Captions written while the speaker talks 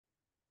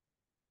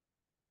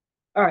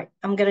All right,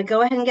 I'm going to go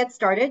ahead and get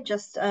started.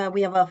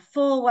 We have a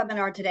full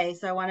webinar today,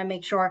 so I want to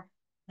make sure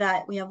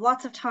that we have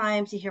lots of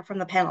time to hear from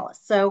the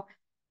panelists. So,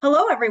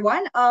 hello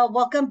everyone.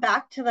 Welcome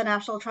back to the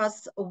National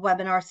Trust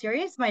webinar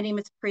series. My name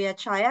is Priya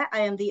Chaya.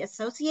 I am the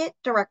Associate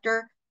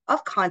Director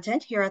of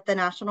Content here at the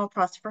National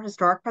Trust for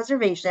Historic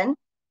Preservation,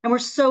 and we're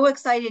so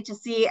excited to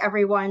see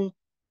everyone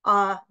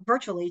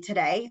virtually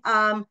today.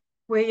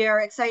 We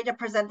are excited to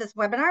present this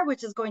webinar,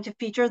 which is going to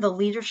feature the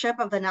leadership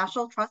of the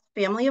National Trust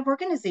family of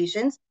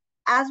organizations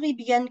as we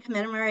begin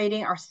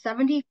commemorating our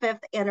 75th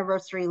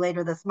anniversary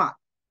later this month.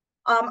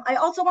 I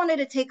also wanted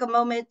to take a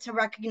moment to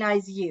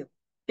recognize you,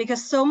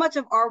 because so much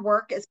of our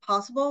work is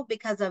possible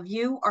because of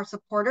you, our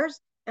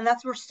supporters, and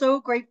we're so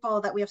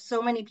grateful that we have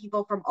so many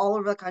people from all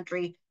over the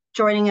country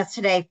joining us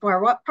today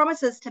for what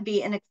promises to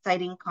be an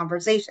exciting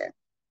conversation.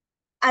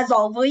 As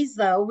always,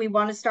 though, we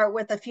want to start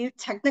with a few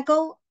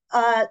technical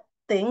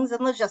things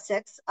and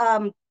logistics.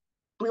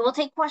 We will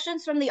take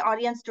questions from the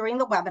audience during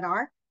the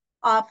webinar.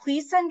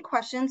 Please send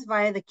questions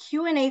via the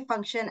Q&A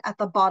function at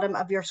the bottom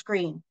of your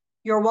screen.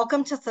 You're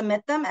welcome to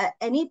submit them at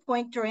any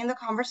point during the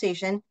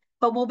conversation,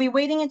 but we'll be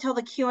waiting until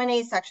the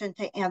Q&A section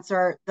to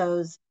answer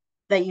those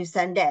that you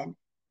send in.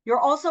 You're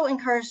also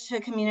encouraged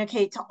to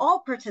communicate to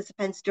all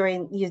participants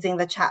during using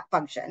the chat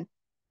function.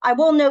 I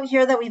will note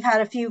here that we've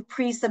had a few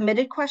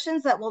pre-submitted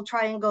questions that we'll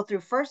try and go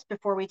through first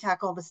before we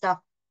tackle the stuff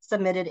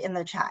submitted in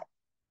the chat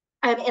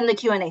and in the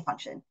Q&A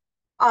function.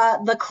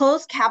 The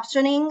closed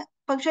captioning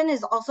function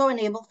is also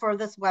enabled for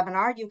this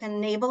webinar. You can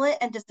enable it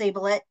and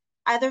disable it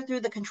either through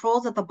the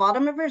controls at the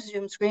bottom of your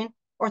Zoom screen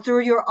or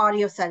through your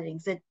audio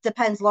settings. It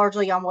depends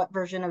largely on what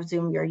version of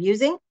Zoom you're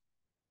using.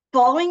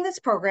 Following this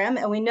program,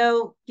 and we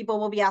know people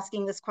will be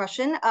asking this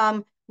question,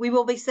 we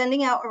will be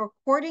sending out a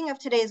recording of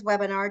today's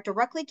webinar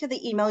directly to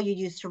the email you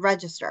used to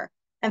register.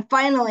 And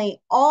finally,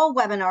 all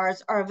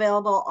webinars are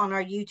available on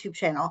our YouTube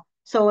channel.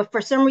 So if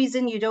for some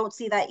reason you don't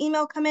see that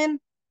email come in,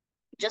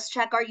 just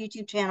check our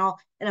YouTube channel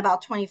in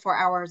about 24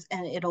 hours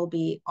and it'll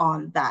be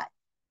on that.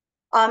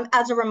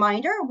 As a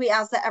reminder, we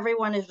ask that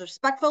everyone is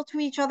respectful to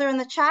each other in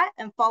the chat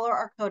and follow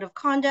our code of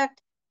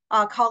conduct.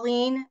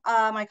 Colleen,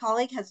 my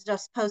colleague, has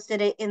just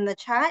posted it in the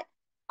chat,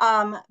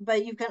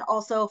 but you can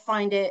also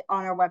find it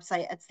on our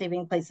website at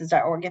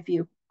savingplaces.org if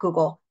you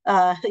Google,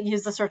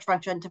 use the search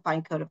function to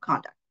find code of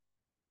conduct.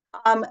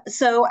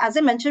 So as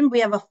I mentioned,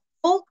 we have a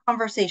full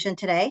conversation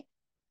today.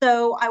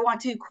 So I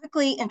want to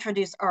quickly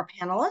introduce our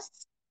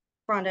panelists.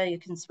 Rhonda, you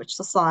can switch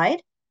the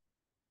slide.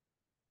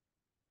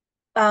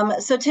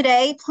 So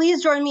today,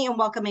 please join me in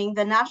welcoming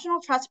the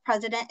National Trust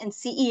President and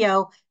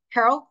CEO,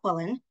 Carol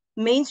Quillen,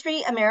 Main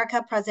Street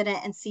America President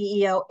and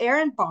CEO,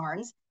 Erin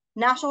Barnes,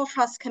 National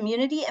Trust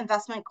Community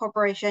Investment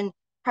Corporation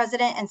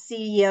President and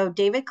CEO,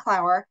 David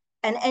Clower,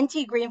 and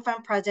NT Green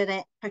Fund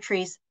President,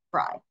 Patrice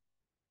Frey.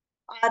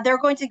 They're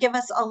going to give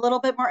us a little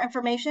bit more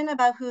information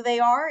about who they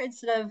are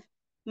instead of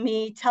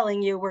me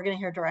telling you. We're going to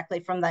hear directly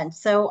from them.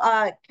 So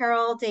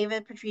Carol,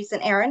 David, Patrice,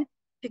 and Erin, if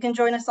you can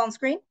join us on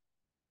screen.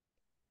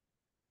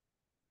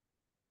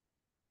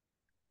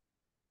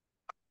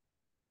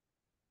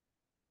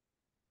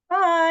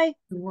 Hi.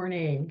 Good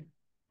morning.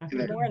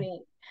 Good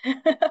morning.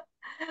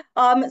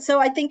 So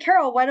I think,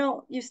 Carol, why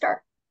don't you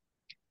start?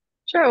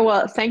 Sure.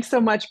 Well, thanks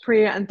so much,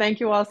 Priya, and thank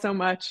you all so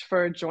much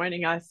for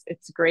joining us.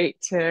 It's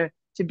great to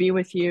be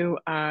with you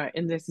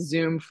in this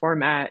Zoom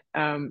format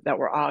that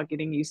we're all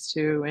getting used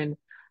to. And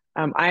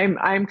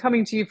I'm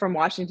coming to you from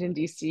Washington,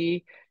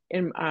 D.C.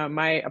 in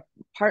my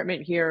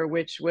apartment here,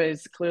 which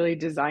was clearly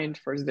designed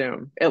for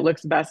Zoom. It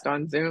looks best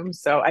on Zoom,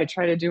 so I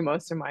try to do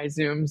most of my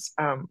Zooms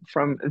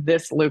from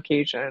this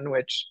location,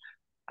 which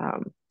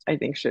I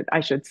think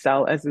I should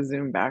sell as a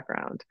Zoom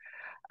background.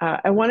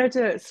 I wanted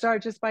to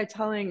start just by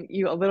telling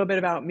you a little bit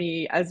about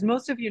me. As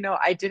most of you know,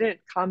 I didn't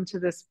come to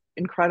this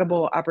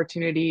incredible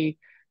opportunity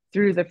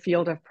through the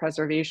field of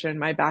preservation.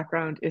 My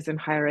background is in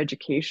higher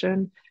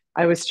education.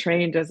 I was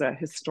trained as a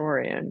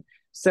historian.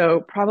 So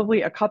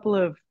probably a couple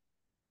of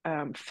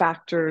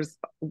factors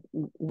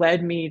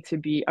led me to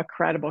be a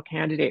credible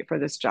candidate for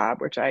this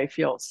job, which I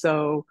feel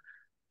so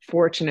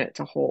fortunate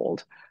to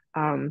hold.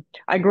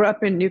 I grew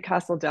up in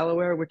Newcastle,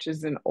 Delaware, which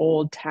is an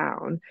old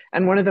town.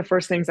 And one of the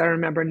first things I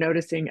remember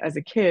noticing as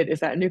a kid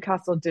is that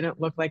Newcastle didn't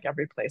look like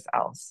every place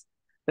else.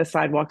 The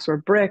sidewalks were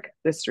brick,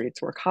 the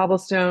streets were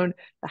cobblestone,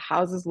 the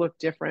houses looked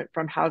different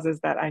from houses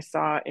that I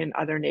saw in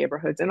other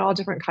neighborhoods in all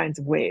different kinds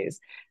of ways.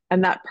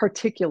 And that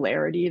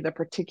particularity, the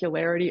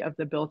particularity of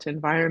the built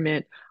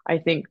environment, I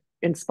think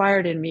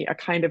inspired in me a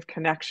kind of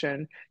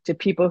connection to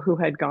people who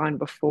had gone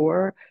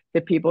before,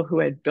 the people who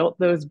had built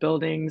those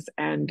buildings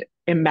and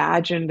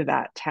imagined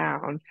that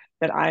town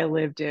that I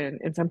lived in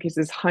some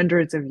cases,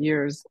 hundreds of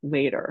years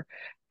later.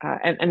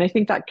 And I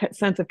think that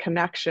sense of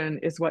connection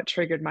is what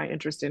triggered my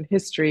interest in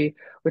history,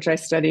 which I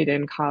studied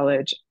in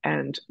college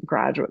and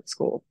graduate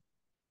school.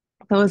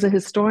 So as a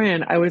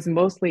historian, I was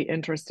mostly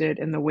interested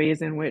in the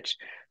ways in which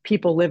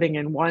people living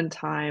in one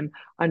time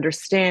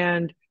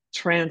understand,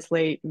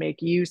 translate,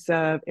 make use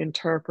of,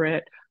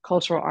 interpret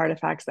cultural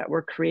artifacts that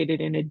were created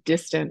in a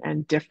distant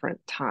and different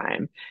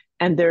time.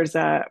 And there's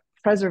a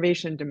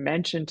preservation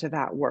dimension to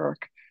that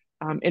work,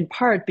 in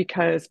part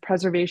because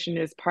preservation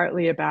is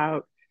partly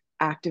about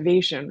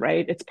activation,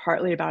 right? It's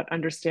partly about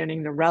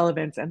understanding the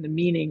relevance and the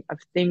meaning of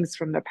things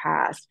from the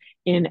past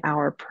in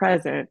our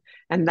present.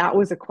 And that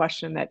was a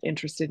question that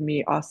interested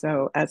me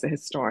also as a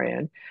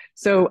historian.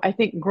 So I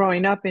think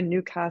growing up in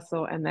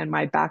Newcastle and then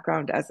my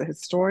background as a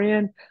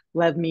historian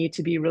led me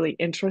to be really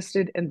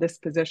interested in this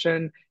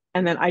position.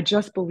 And then I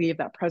just believe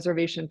that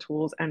preservation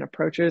tools and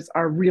approaches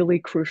are really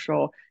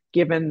crucial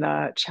given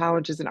the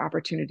challenges and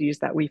opportunities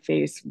that we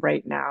face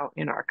right now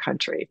in our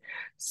country.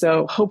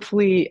 So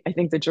hopefully, I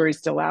think the jury's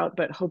still out,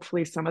 but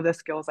hopefully some of the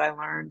skills I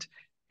learned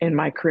in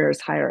my career as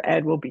higher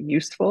ed will be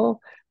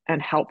useful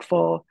and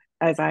helpful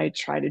as I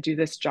try to do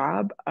this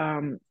job.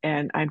 And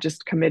I'm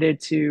just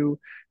committed to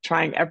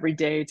trying every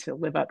day to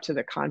live up to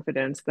the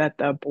confidence that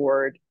the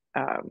board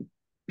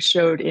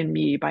showed in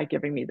me by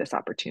giving me this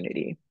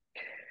opportunity.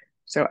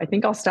 So I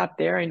think I'll stop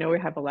there. I know we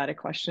have a lot of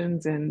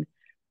questions and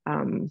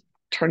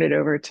turn it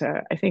over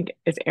to, I think,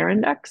 is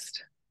Erin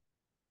next?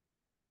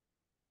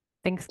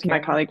 Thanks, To my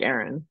Karen. colleague,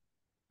 Erin.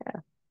 Yeah.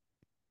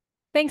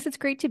 Thanks. It's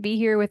great to be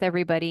here with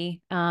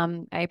everybody.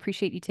 I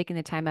appreciate you taking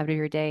the time out of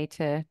your day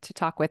to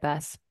talk with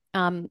us.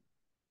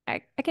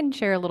 I can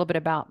share a little bit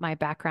about my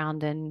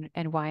background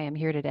and why I'm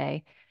here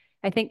today.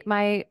 I think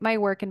my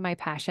work and my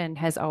passion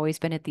has always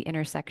been at the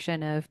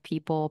intersection of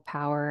people,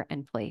 power,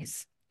 and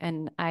place.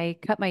 And I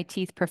cut my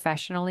teeth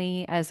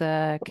professionally as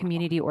a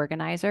community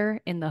organizer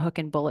in the hook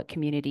and bullet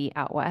community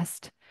out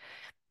west.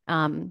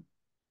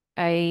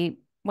 I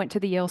went to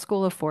the Yale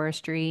School of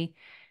Forestry,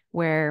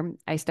 where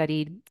I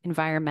studied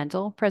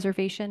environmental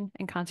preservation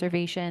and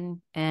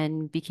conservation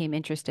and became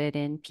interested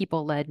in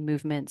people-led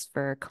movements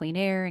for clean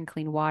air and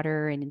clean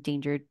water and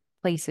endangered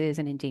places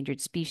and endangered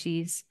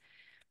species.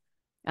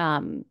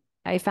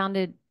 I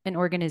founded an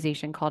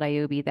organization called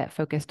IOBI that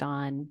focused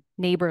on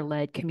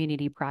neighbor-led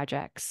community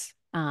projects.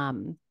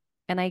 And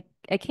I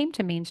came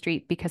to Main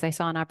Street because I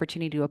saw an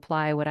opportunity to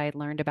apply what I had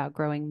learned about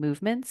growing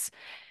movements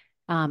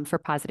for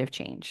positive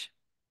change.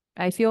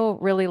 I feel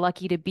really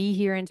lucky to be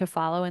here and to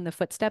follow in the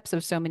footsteps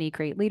of so many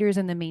great leaders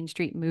in the Main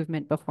Street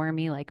movement before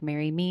me, like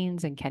Mary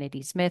Means and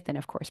Kennedy Smith, and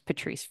of course,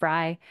 Patrice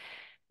Frey.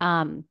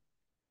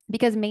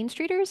 Because Main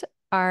Streeters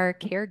are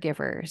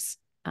caregivers.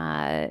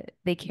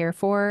 They care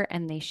for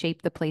and they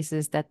shape the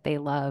places that they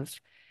love.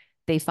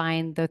 They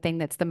find the thing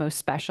that's the most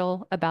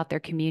special about their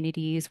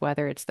communities,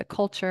 whether it's the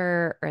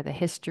culture or the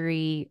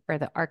history or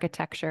the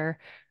architecture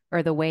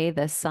or the way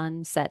the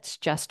sun sets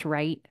just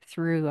right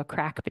through a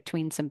crack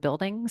between some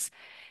buildings.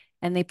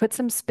 And they put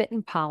some spit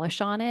and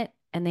polish on it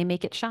and they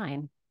make it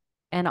shine.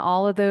 And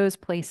all of those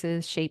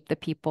places shape the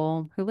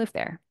people who live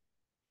there.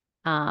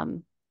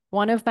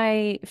 One of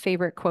my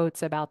favorite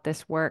quotes about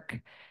this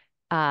work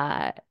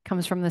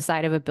comes from the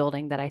side of a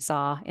building that I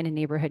saw in a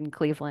neighborhood in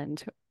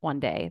Cleveland one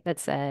day that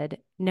said,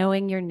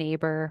 "Knowing your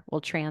neighbor will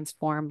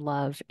transform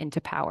love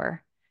into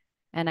power."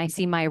 And I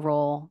see my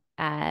role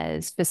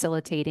as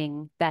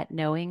facilitating that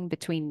knowing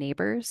between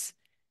neighbors.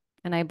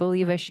 And I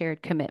believe a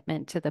shared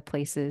commitment to the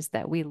places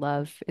that we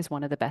love is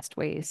one of the best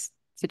ways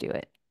to do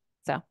it.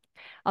 So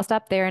I'll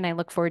stop there and I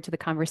look forward to the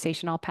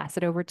conversation. I'll pass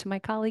it over to my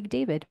colleague,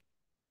 David.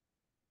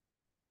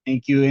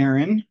 Thank you,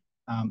 Erin.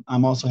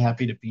 I'm also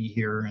happy to be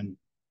here, and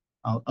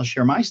I'll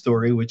share my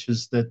story, which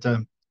is that I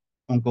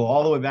won't go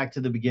all the way back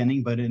to the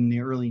beginning, but in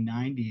the early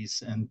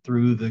 90s and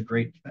through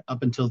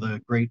up until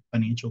the great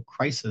financial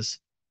crisis,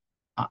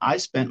 I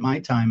spent my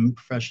time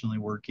professionally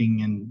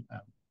working in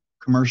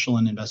commercial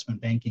and investment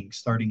banking,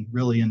 starting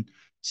really in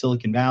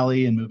Silicon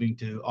Valley and moving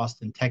to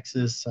Austin,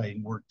 Texas. I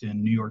worked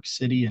in New York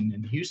City and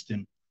in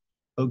Houston,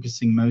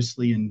 focusing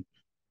mostly in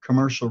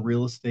commercial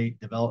real estate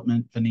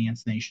development,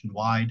 finance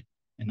nationwide,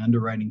 and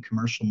underwriting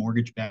commercial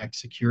mortgage-backed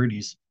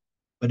securities.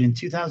 But in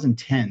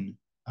 2010,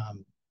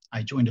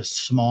 I joined a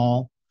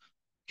small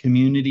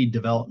community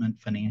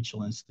development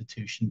financial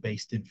institution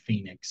based in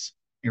Phoenix,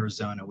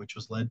 Arizona, which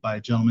was led by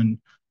a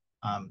gentleman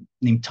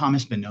named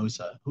Thomas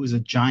Benoza, who was a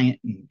giant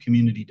in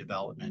community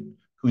development,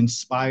 who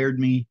inspired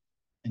me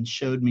and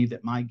showed me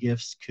that my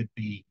gifts could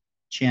be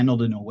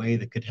channeled in a way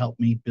that could help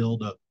me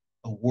build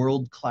a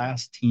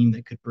world-class team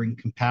that could bring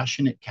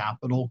compassionate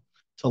capital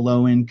to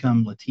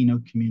low-income Latino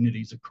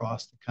communities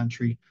across the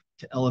country,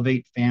 to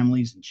elevate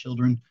families and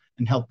children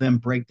and help them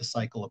break the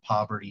cycle of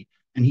poverty.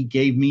 And he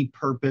gave me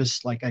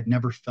purpose like I'd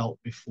never felt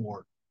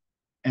before.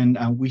 And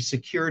we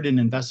secured an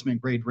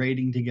investment grade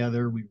rating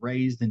together. We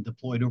raised and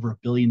deployed over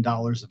 $1 billion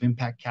of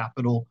impact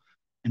capital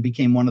and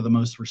became one of the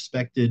most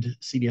respected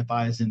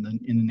CDFIs in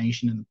the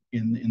nation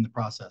in the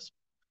process.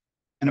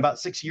 And about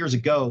 6 years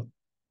ago,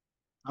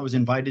 I was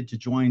invited to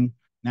join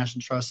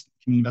National Trust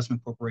Community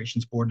Investment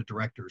Corporation's board of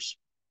directors.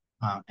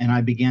 And I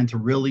began to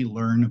really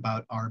learn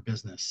about our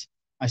business.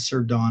 I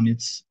served on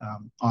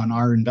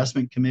our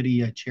investment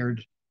committee. I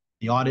chaired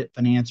the audit,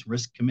 finance,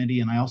 risk committee,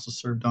 and I also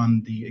served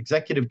on the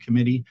executive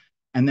committee.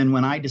 And then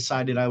when I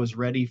decided I was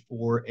ready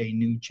for a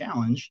new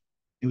challenge,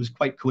 it was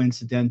quite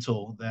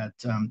coincidental that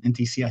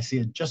NTCIC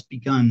had just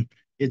begun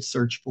its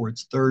search for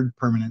its third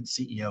permanent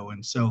CEO.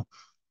 And so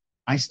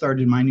I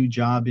started my new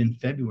job in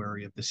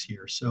February of this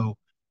year. So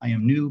I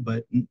am new,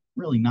 but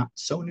really not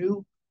so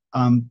new.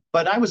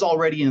 But I was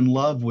already in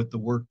love with the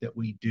work that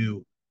we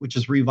do, which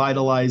is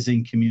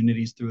revitalizing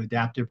communities through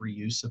adaptive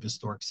reuse of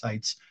historic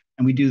sites.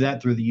 And we do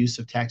that through the use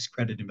of tax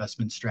credit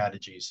investment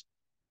strategies.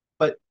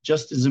 But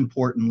just as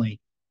importantly,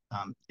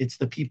 it's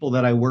the people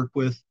that I work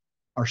with,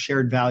 our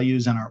shared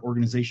values, and our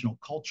organizational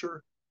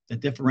culture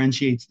that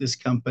differentiates this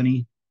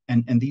company.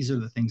 And these are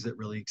the things that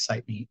really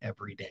excite me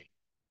every day.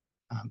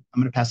 I'm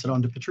going to pass it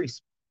on to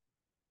Patrice.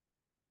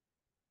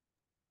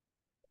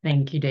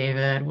 Thank you,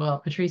 David. Well,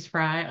 Patrice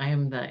Frey, I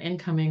am the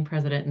incoming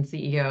president and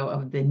CEO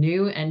of the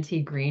new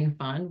NT Green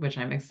Fund, which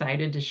I'm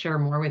excited to share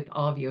more with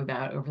all of you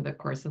about over the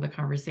course of the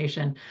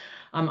conversation.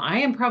 I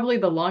am probably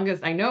the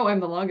longest, I know I'm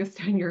the longest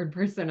tenured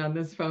person on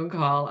this phone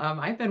call.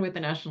 I've been with the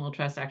National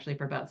Trust actually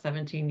for about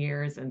 17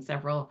 years in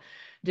several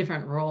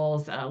different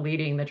roles,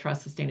 leading the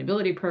Trust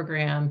Sustainability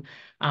Program,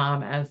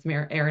 as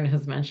Erin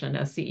has mentioned,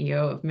 as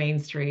CEO of Main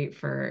Street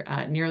for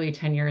nearly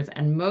 10 years,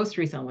 and most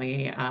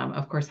recently,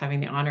 of course,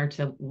 having the honor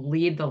to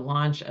lead the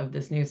launch of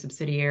this new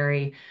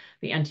subsidiary,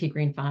 the NT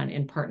Green Fund,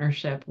 in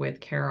partnership with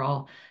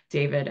Carol,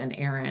 David, and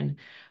Erin.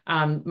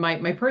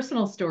 My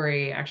personal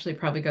story actually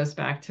probably goes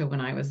back to when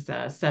I was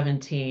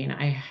 17.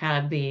 I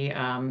had the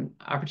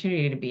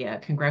opportunity to be a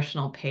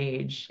congressional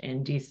page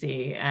in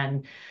DC,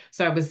 and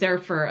so I was there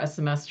for a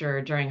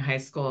semester during high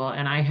school,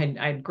 and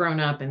I'd grown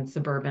up in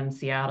suburban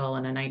Seattle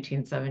in a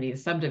 1970s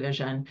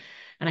subdivision.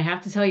 And I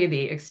have to tell you,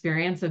 the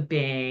experience of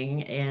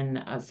being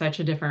in such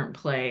a different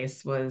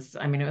place was,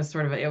 I mean, it was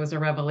sort of, it was a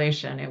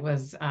revelation. It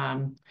was,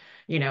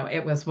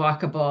 it was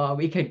walkable.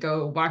 We could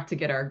go walk to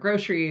get our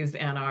groceries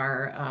and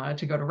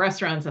to go to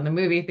restaurants and the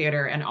movie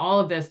theater, and all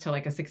of this to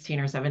like a 16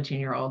 or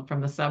 17-year-old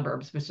from the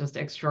suburbs was just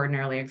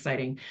extraordinarily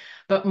exciting.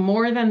 But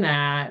more than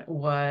that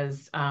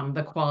was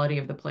the quality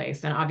of the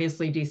place. And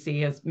obviously,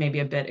 DC is maybe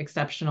a bit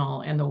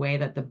exceptional in the way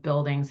that the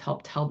buildings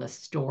help tell the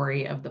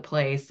story of the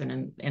place,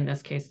 and in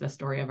this case, the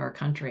story of our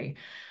country.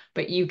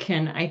 But you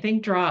can, I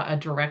think, draw a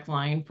direct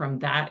line from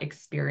that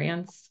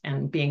experience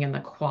and being in the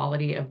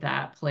quality of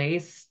that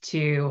place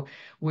to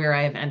where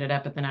I've ended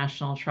up at the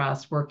National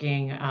Trust,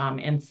 working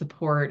in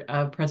support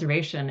of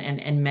preservation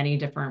in many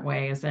different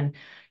ways. And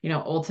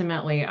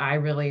ultimately, I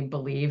really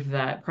believe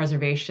that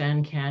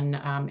preservation can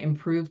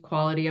improve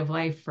quality of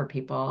life for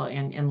people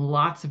in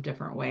lots of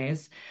different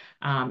ways.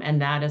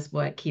 And that is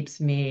what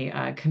keeps me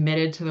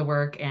committed to the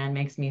work and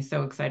makes me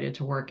so excited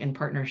to work in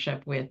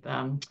partnership with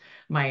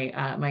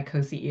my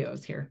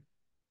co-CEOs here.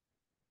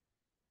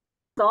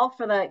 All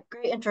for that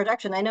great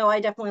introduction. I know I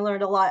definitely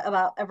learned a lot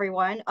about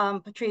everyone.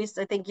 Patrice,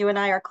 I think you and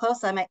I are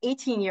close. I'm at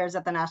 18 years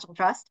at the National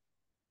Trust.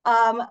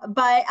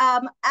 But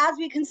as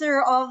we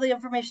consider all the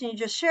information you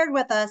just shared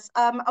with us,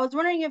 I was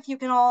wondering if you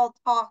can all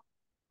talk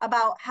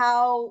about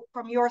how,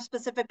 from your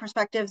specific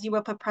perspectives, you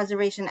would put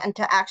preservation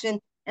into action,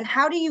 and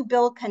how do you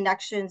build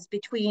connections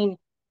between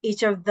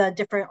each of the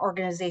different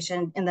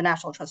organizations in the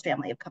National Trust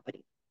family of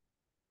companies?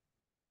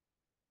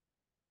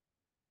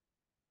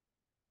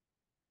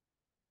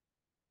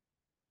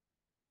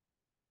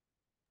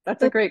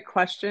 That's a great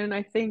question.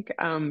 I think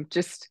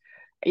just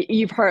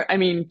you've heard, I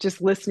mean,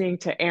 just listening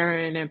to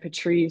Erin and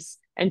Patrice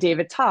and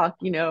David talk,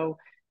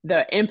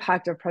 the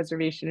impact of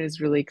preservation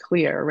is really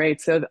clear, right?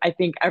 So I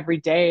think every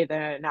day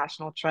the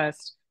National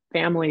Trust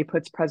family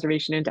puts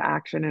preservation into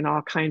action in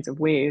all kinds of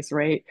ways,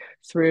 right?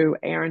 Through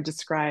Erin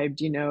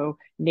described,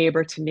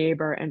 neighbor to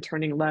neighbor and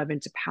turning love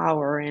into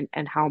power,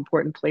 and how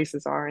important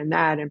places are in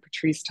that. And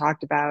Patrice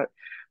talked about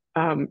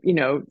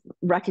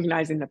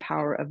recognizing the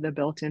power of the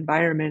built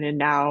environment, and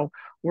now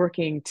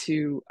working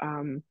to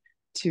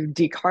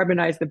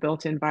decarbonize the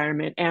built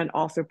environment and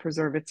also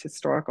preserve its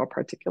historical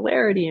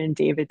particularity. And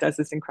David does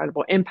this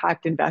incredible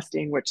impact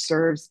investing, which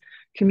serves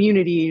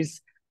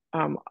communities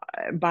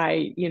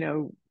by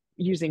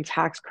using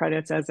tax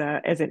credits as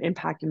an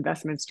impact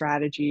investment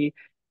strategy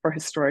for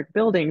historic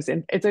buildings.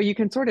 And so you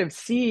can sort of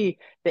see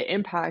the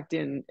impact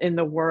in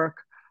the work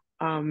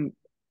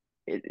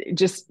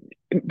just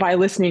by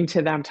listening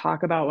to them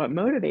talk about what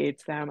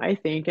motivates them, I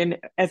think. And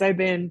as I've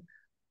been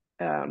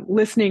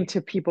listening to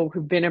people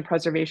who've been in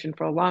preservation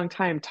for a long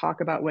time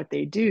talk about what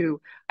they do,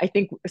 I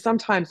think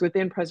sometimes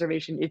within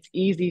preservation, it's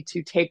easy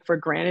to take for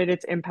granted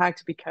its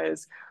impact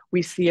because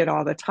we see it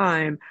all the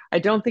time. I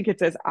don't think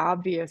it's as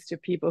obvious to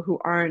people who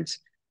aren't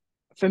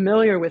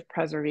familiar with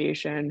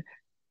preservation.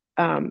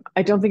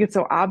 I don't think it's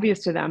so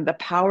obvious to them the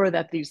power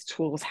that these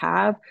tools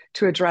have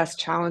to address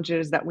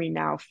challenges that we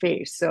now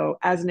face. So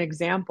as an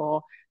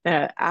example,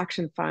 the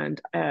Action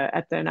Fund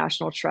at the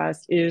National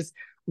Trust is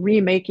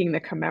remaking the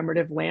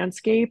commemorative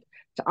landscape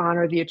to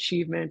honor the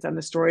achievements and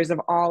the stories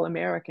of all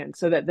Americans,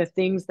 so that the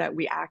things that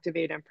we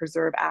activate and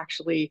preserve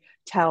actually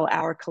tell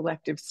our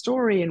collective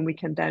story, and we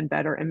can then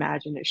better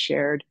imagine a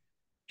shared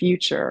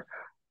future.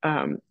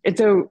 And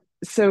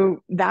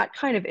so that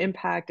kind of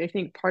impact, I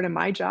think part of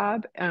my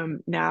job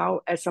now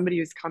as somebody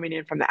who's coming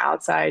in from the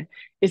outside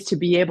is to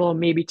be able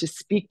maybe to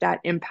speak that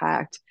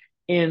impact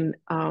in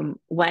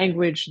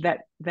language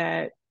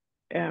that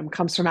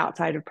comes from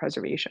outside of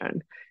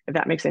preservation, if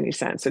that makes any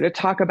sense. So to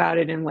talk about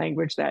it in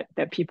language that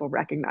people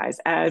recognize,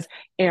 as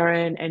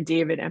Erin and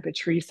David and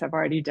Patrice have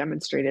already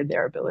demonstrated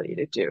their ability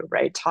to do,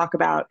 right? Talk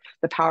about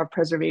the power of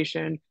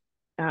preservation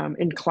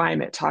in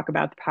climate, talk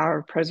about the power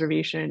of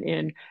preservation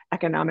in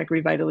economic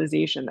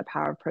revitalization, the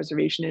power of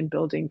preservation in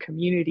building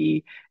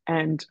community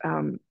and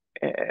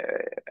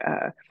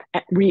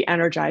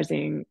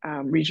re-energizing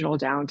regional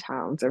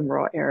downtowns and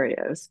rural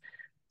areas.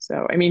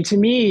 So, I mean, to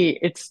me,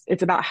 it's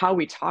about how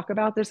we talk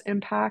about this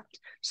impact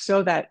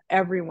so that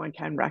everyone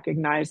can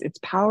recognize its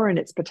power and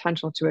its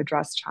potential to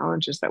address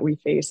challenges that we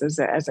face as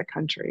a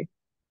country.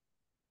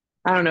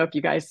 I don't know if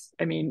you guys,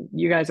 I mean,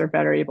 you guys are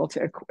better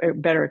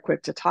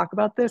equipped to talk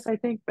about this, I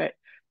think, but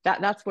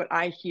that's what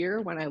I hear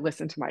when I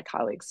listen to my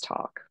colleagues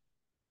talk.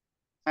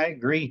 I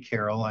agree,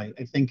 Carol. I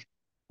think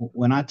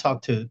when I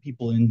talk to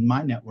people in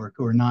my network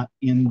who are not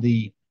in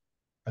the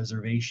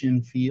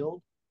preservation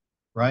field,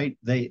 right?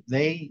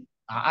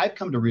 I've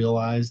come to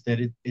realize that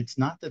it's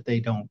not that they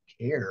don't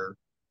care,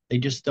 they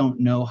just don't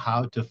know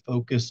how to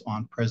focus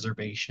on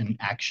preservation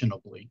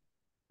actionably,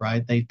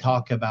 right? They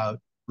talk about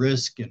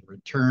risk and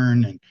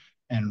return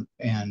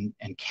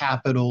and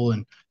capital,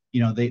 and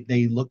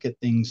they look at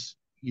things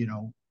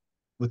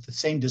with the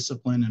same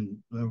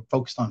discipline and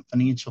focused on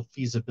financial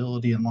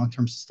feasibility and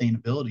long-term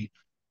sustainability.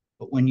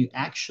 But when you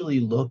actually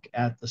look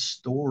at the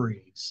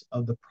stories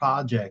of the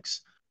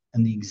projects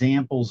and the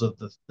examples of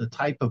the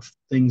type of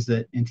things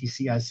that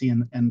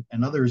NTCIC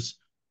and others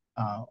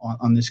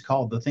on this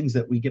call, the things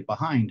that we get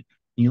behind,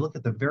 and you look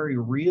at the very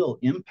real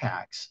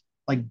impacts,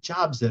 like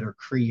jobs that are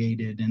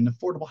created and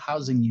affordable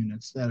housing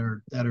units that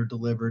are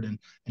delivered and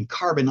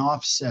carbon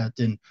offset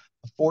and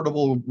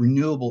affordable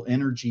renewable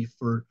energy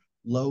for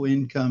low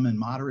income and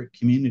moderate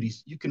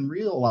communities, you can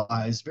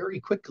realize very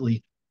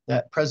quickly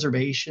that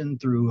preservation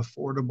through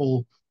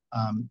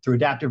through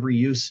adaptive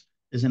reuse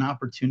is an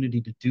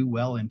opportunity to do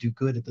well and do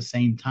good at the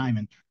same time.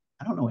 And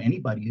I don't know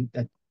anybody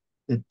that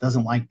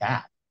doesn't like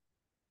that.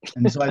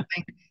 And so I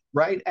think,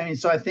 right? I mean,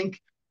 so I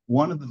think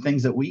one of the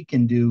things that we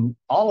can do,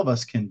 all of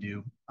us can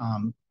do,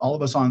 all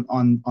of us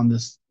on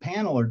this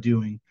panel are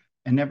doing,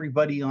 and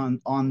everybody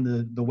on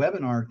the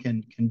webinar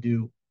can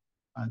do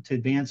to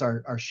advance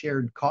our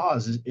shared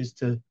cause is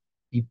to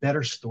be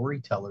better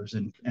storytellers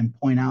and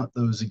point out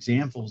those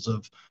examples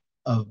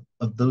of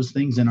those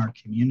things in our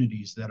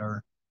communities that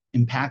are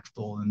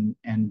impactful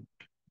and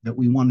that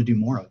we want to do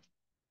more of.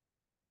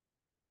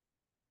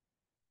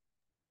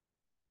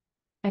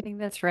 I think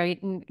that's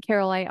right. And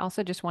Carol, I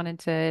also just wanted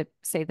to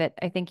say that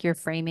I think your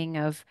framing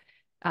of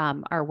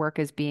our work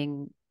as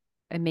being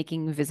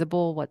making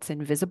visible what's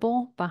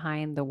invisible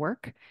behind the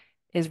work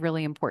is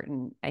really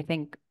important. I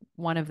think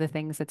one of the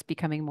things that's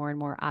becoming more and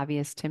more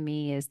obvious to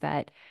me is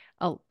that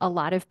a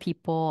lot of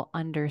people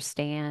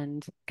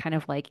understand kind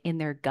of like in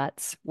their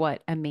guts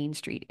what a main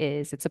street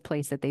is. It's a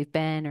place that they've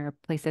been or a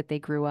place that they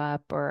grew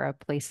up or a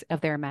place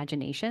of their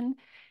imagination,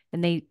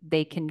 and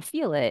they can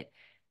feel it.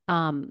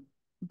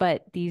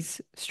 But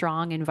these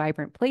strong and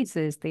vibrant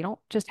places, they don't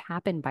just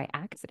happen by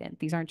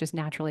accident. These aren't just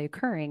naturally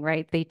occurring,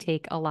 right? They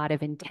take a lot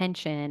of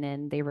intention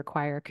and they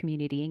require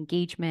community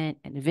engagement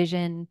and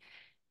vision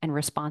and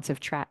responsive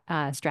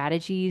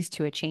strategies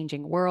to a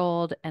changing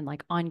world and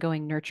like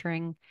ongoing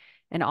nurturing.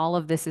 And all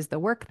of this is the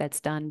work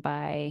that's done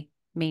by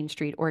Main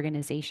Street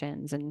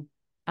organizations. And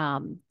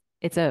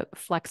it's a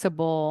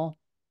flexible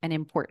and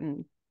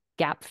important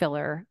gap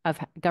filler of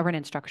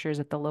governance structures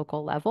at the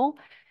local level.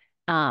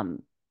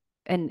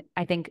 And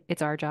I think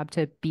it's our job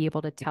to be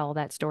able to tell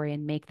that story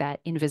and make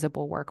that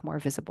invisible work more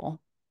visible.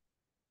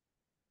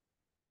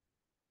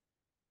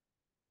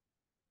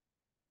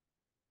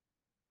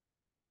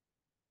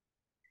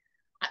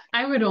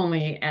 I would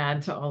only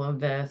add to all of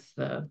this,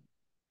 the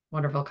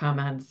wonderful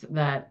comments,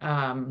 that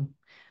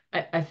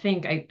I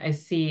think I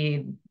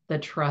see the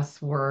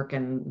trust work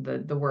and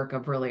the work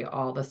of really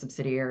all the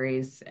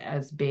subsidiaries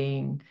as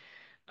being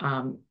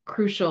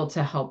crucial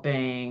to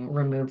helping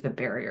remove the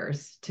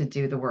barriers to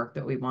do the work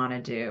that we want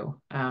to do.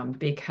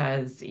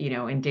 Because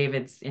in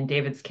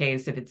David's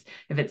case, if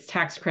it's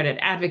tax credit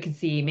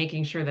advocacy,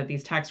 making sure that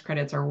these tax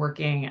credits are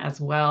working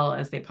as well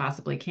as they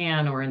possibly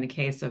can, or in the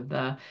case of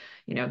the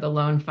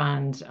loan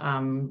fund,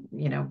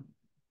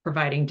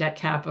 providing debt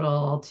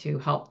capital to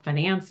help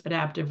finance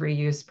adaptive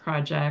reuse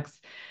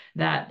projects.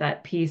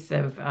 That piece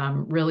of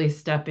really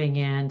stepping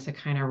in to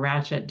kind of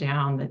ratchet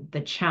down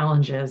the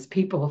challenges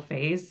people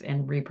face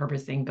in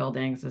repurposing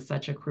buildings is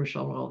such a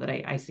crucial role that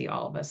I see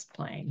all of us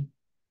playing.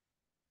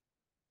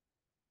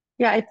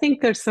 Yeah, I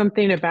think there's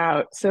something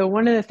about, so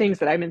one of the things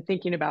that I've been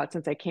thinking about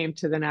since I came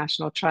to the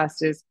National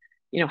Trust is,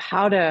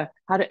 how to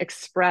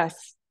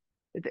express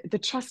the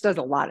trust does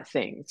a lot of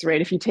things,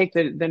 right? If you take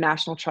the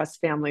National Trust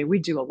family, we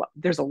do a lot,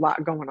 there's a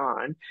lot going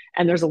on,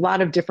 and there's a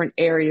lot of different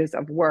areas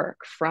of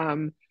work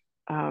from,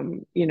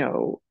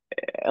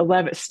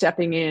 11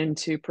 stepping in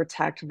to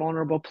protect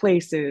vulnerable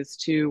places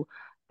to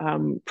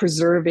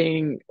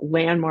preserving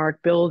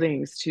landmark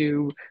buildings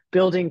to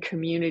building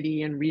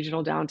community in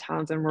regional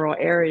downtowns and rural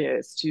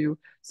areas to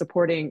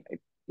supporting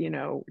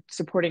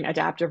supporting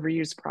adaptive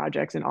reuse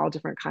projects in all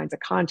different kinds of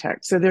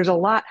contexts. So there's a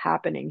lot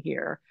happening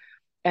here.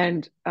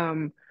 And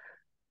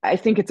I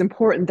think it's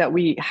important that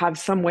we have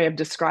some way of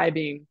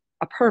describing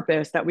a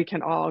purpose that we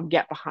can all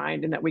get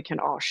behind and that we can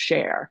all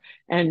share.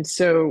 And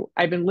so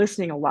I've been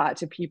listening a lot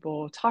to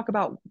people talk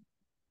about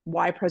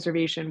why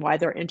preservation, why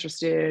they're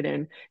interested,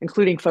 and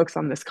including folks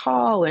on this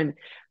call. And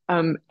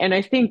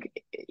I think,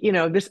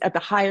 this at the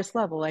highest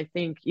level, I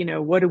think,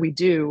 what do we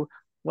do?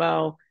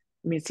 Well,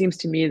 I mean, it seems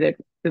to me that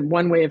the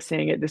one way of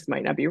saying it, this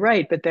might not be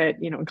right, but that,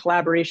 in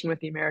collaboration with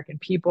the American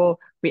people,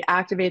 we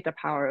activate the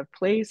power of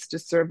place to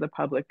serve the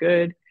public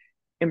good,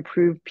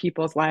 improve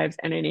people's lives,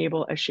 and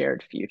enable a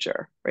shared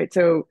future, right?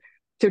 So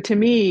to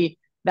me,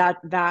 that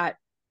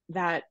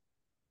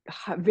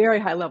very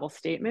high level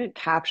statement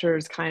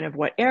captures kind of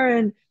what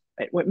Erin,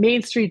 what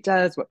Main Street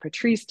does, what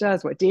Patrice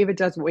does, what David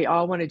does, what we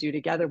all want to do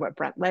together, what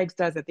Brent Leggs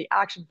does at the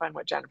Action Fund,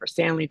 what Jennifer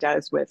Stanley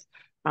does with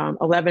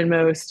 11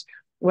 Most,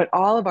 what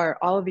all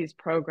of these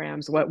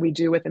programs, what we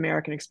do with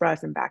American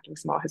Express and backing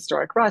small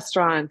historic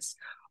restaurants,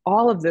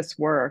 all of this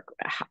work,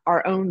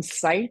 our own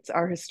sites,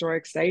 our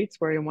historic sites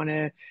where we want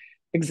to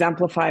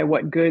exemplify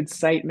what good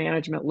site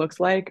management looks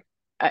like,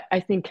 I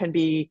think can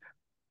be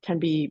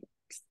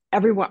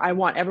everyone. I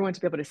want everyone to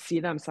be able to see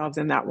themselves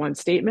in that one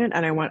statement,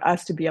 and I want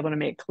us to be able to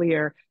make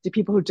clear to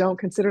people who don't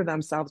consider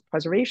themselves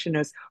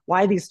preservationists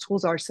why these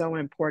tools are so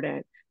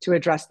important to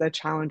address the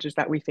challenges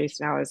that we face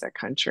now as a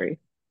country.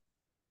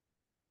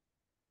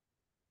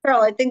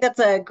 Carol, I think that's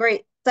a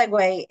great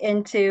segue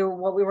into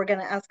what we were going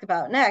to ask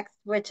about next,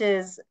 which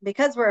is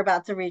because we're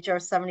about to reach our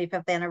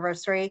 75th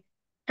anniversary,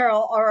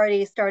 Carol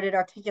already started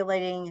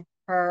articulating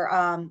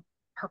her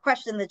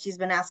question that she's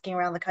been asking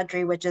around the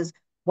country, which is,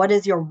 what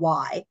is your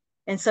why?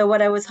 And so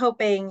what I was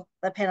hoping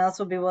the panelists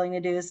would be willing to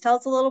do is tell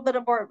us a little bit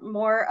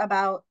more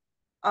about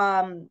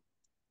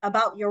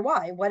your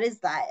why. What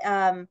is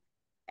that?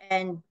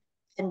 And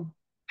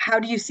how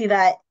do you see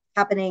that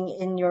happening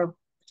in your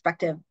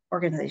respective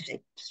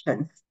organizations?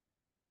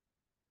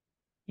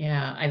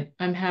 Yeah,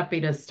 I'm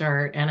happy to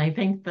start. And I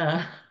think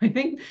the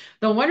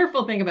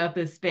wonderful thing about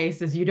this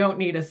space is you don't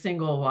need a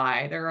single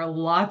why. There are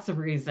lots of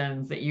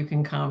reasons that you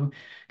can come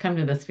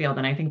to this field.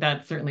 And I think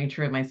that's certainly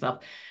true of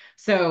myself.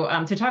 So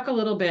to talk a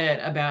little bit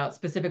about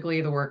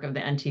specifically the work of the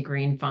NT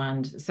Green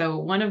Fund. So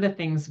one of the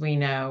things we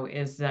know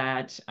is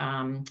that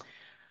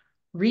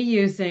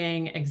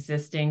reusing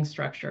existing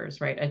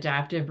structures, right?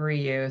 Adaptive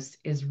reuse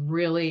is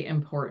really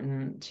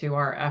important to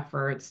our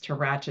efforts to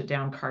ratchet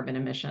down carbon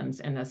emissions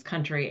in this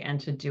country and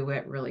to do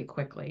it really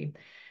quickly.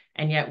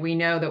 And yet we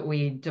know that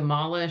we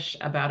demolish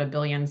about 1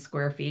 billion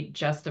square feet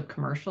just of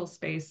commercial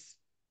space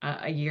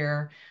a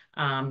year.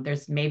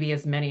 There's maybe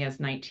as many as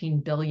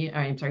 19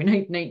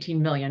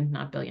 million,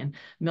 not billion,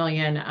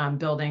 million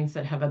buildings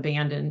that have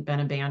been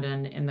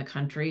abandoned in the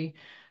country.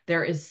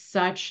 There is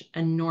such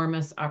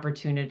enormous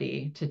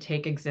opportunity to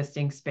take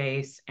existing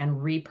space and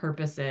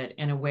repurpose it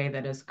in a way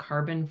that is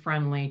carbon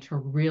friendly to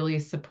really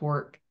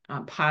support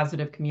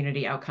positive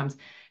community outcomes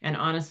and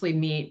honestly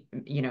meet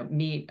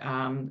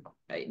the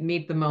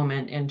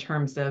moment in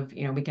terms of,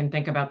 we can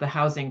think about the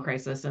housing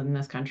crisis in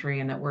this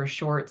country and that we're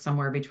short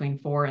somewhere between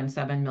 4 and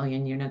 7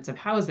 million units of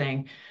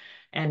housing.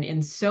 And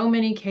in so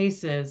many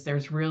cases,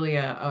 there's really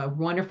a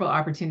wonderful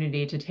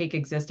opportunity to take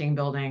existing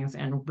buildings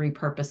and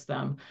repurpose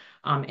them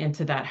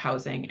into that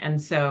housing.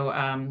 And so,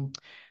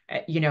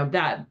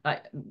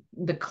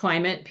 the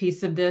climate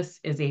piece of this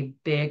is a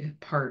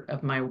big part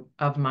of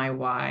my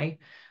why.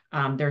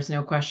 There's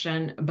no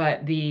question,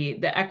 but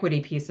the equity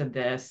piece of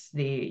this,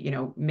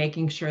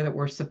 making sure that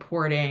we're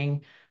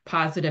supporting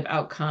positive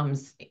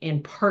outcomes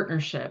in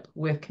partnership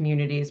with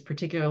communities,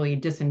 particularly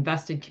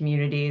disinvested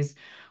communities,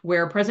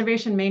 where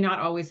preservation may not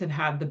always have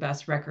had the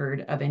best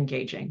record of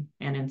engaging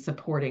and in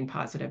supporting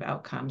positive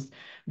outcomes.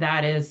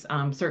 That is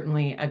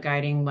certainly a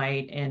guiding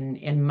light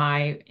in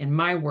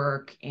my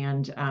work,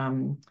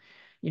 and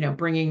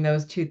bringing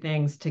those two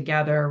things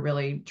together,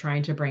 really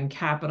trying to bring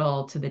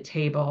capital to the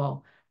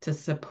table to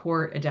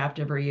support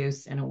adaptive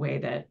reuse in a way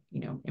that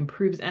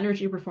improves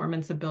energy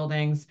performance of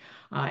buildings,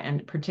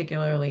 and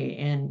particularly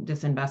in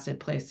disinvested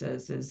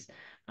places is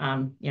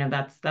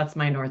that's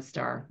my North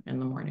Star in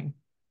the morning.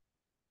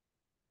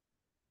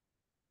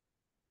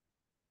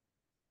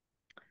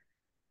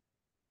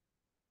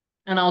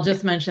 And I'll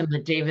just mention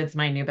that David's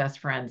my new best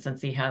friend,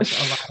 since he has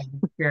a lot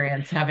of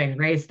experience having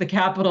raised the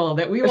capital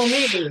that we will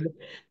need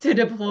to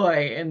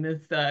deploy in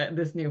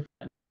this new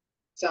fund.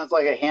 Sounds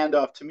like a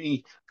handoff to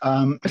me.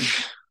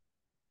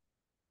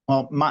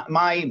 Well,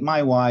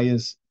 my why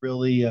is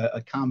really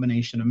a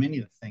combination of many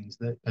of the things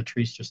that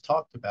Patrice just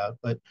talked about,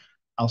 but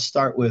I'll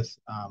start with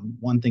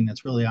one thing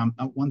that's really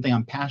one thing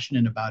I'm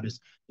passionate about is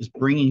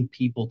bringing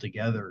people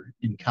together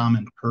in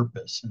common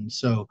purpose. And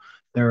so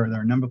there are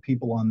a number of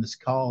people on this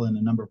call and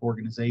a number of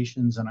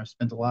organizations, and I've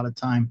spent a lot of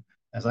time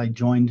as I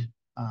joined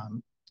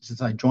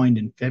since I joined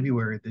in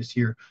February of this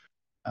year,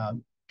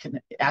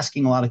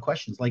 asking a lot of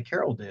questions like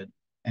Carol did,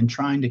 and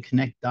trying to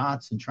connect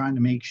dots and trying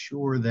to make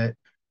sure that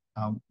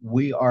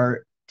we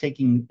are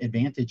taking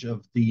advantage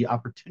of the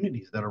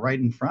opportunities that are right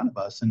in front of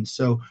us. And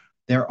so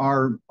There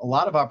are a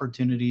lot of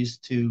opportunities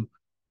to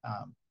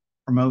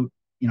promote,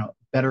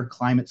 better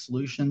climate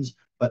solutions,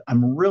 but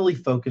I'm really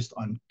focused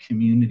on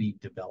community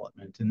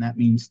development. And that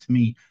means to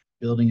me,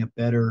 building a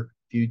better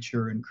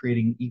future and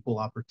creating equal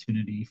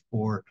opportunity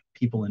for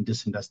people in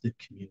disinvested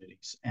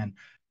communities. And,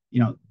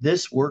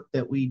 this work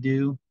that we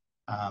do,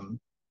 the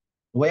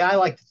way I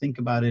like to think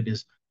about it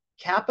is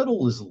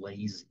capital is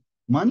lazy.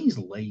 Money's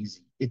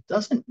lazy. It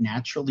doesn't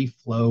naturally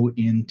flow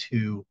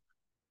into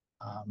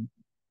um,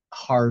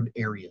 hard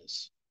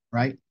areas,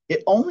 right?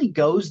 It only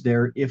goes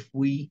there if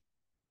we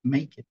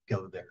make it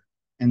go there.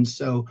 And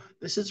so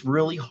this is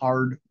really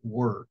hard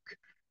work.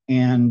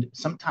 And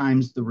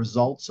sometimes the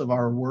results of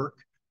our work,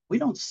 we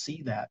don't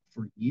see that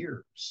for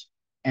years.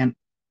 And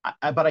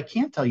but I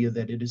can tell you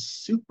that it is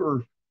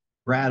super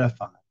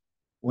gratifying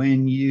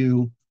when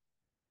you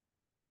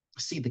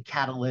see the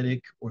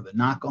catalytic or the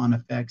knock-on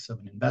effects of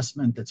an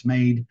investment that's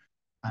made,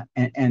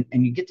 and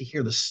you get to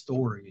hear the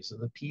stories of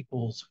the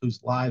peoples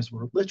whose lives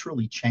were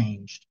literally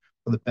changed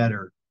for the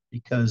better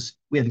because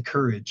we had the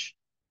courage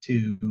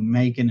to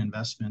make an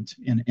investment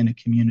in a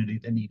community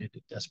that needed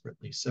it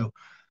desperately. So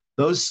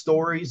those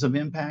stories of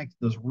impact,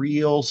 those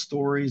real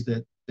stories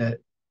that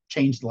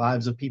change the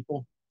lives of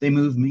people, they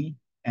move me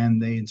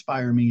and they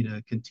inspire me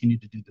to continue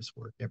to do this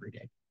work every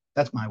day.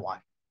 That's my why.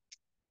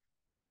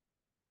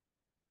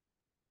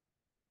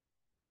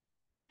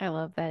 I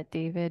love that,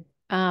 David.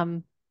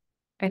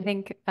 I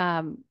think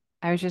I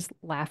was just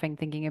laughing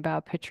thinking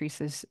about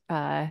Patrice's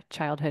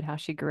childhood, how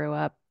she grew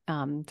up,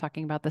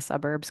 talking about the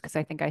suburbs, because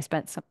I think I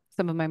spent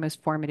some of my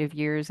most formative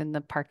years in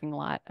the parking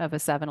lot of a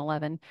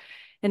 7-Eleven,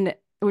 and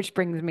which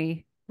brings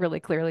me really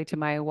clearly to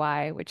my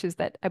why, which is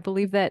that I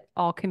believe that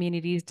all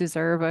communities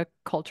deserve a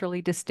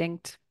culturally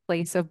distinct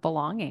place of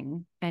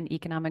belonging and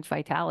economic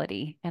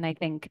vitality. And I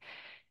think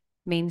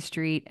Main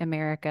Street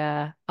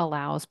America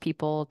allows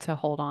people to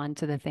hold on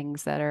to the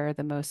things that are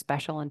the most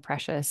special and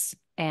precious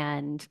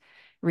and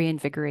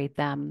reinvigorate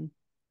them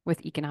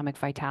with economic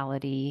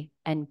vitality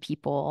and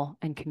people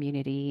and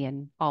community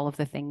and all of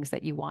the things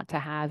that you want to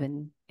have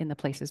in the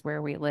places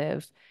where we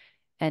live.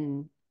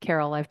 And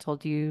Carol, I've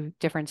told you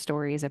different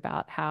stories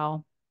about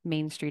how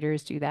Main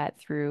Streeters do that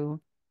through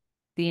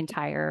the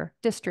entire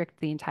district,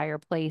 the entire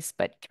place,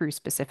 but through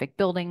specific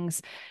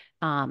buildings.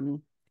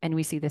 And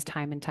we see this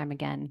time and time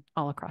again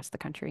all across the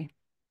country.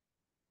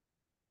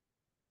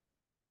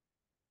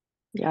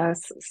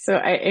 Yes. So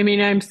I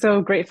mean, I'm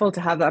so grateful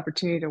to have the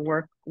opportunity to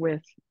work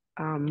with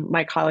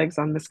my colleagues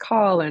on this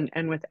call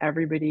and with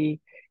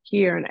everybody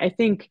here. And I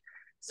think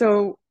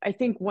so. I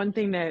think one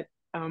thing that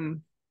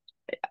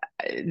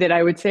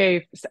I would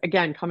say,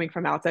 again, coming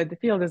from outside the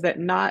field, is that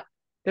not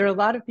there are a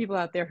lot of people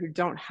out there who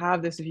don't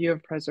have this view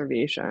of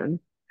preservation,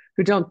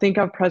 who don't think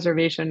of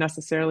preservation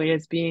necessarily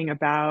as being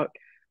about,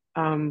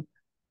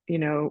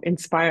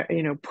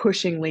 inspire,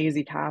 pushing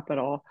lazy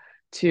capital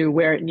to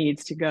where it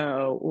needs to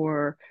go,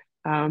 or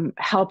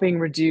helping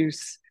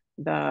reduce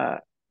the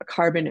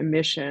carbon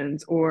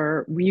emissions,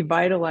 or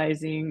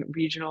revitalizing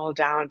regional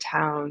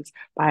downtowns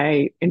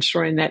by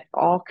ensuring that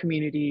all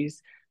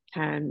communities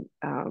can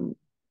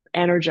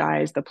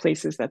energize the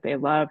places that they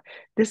love.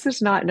 This is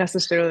not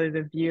necessarily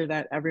the view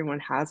that everyone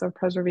has of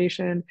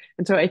preservation.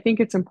 And so I think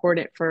it's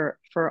important for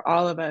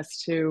all of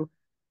us to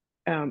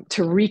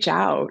reach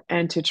out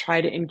and to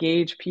try to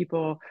engage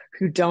people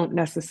who don't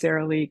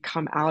necessarily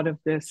come out of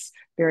this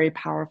very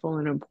powerful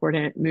and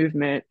important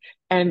movement.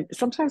 And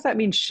sometimes that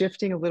means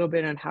shifting a little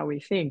bit on how we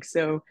think.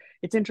 So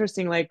it's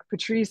interesting, like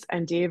Patrice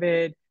and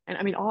David, and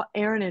I mean, all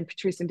Erin and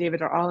Patrice and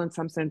David are all in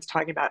some sense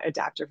talking about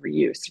adaptive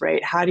reuse,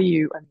 right? How do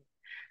you, I mean,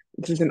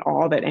 this isn't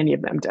all that any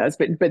of them does,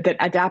 but that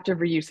adaptive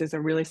reuse is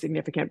a really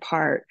significant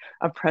part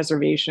of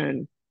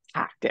preservation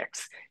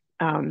tactics.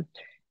 And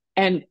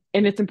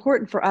it's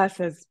important for us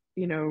as,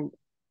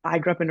 I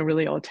grew up in a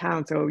really old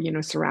town, so,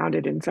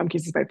 surrounded in some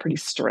cases by pretty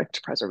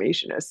strict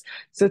preservationists.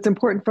 So it's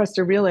important for us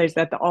to realize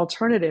that the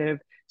alternative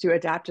to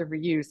adaptive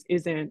reuse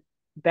isn't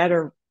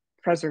better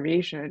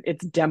preservation,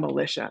 it's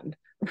demolition,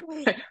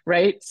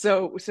 right?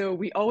 So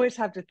we always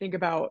have to think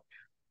about,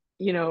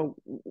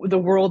 the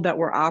world that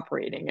we're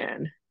operating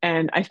in.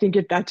 And I think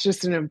that's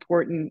just an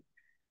important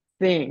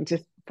thing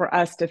for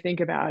us to think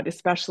about,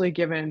 especially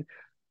given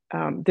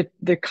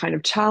the kind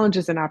of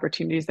challenges and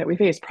opportunities that we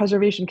face.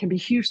 Preservation can be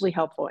hugely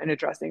helpful in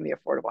addressing the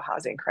affordable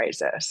housing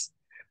crisis,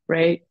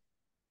 right?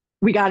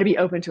 We got to be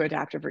open to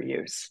adaptive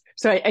reuse.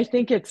 So I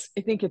think it's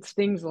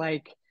things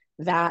like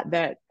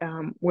that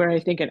where I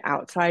think an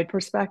outside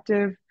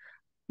perspective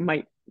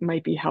might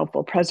be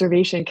helpful.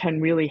 Preservation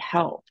can really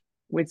help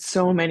with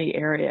so many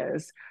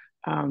areas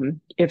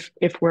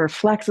if we're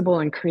flexible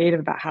and creative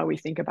about how we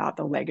think about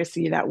the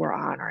legacy that we're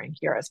honoring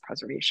here as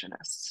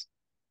preservationists.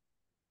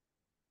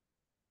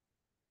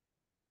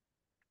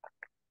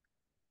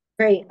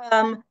 Great.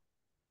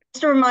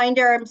 Just a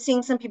reminder, I'm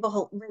seeing some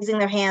people raising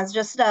their hands.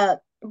 Just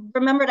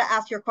remember to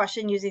ask your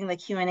question using the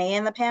Q&A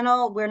in the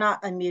panel. We're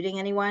not unmuting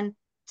anyone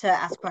to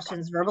ask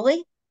questions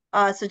verbally.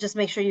 So just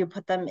make sure you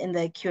put them in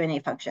the Q&A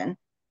function.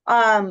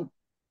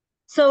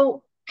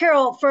 So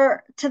Carol,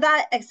 to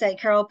that extent,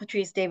 Carol,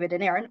 Patrice, David,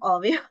 and Erin, all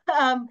of you,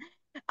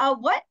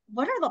 what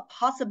are the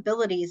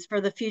possibilities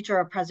for the future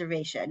of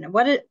preservation?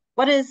 What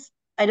is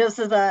I know this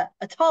is a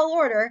tall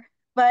order,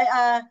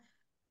 but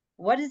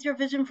what is your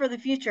vision for the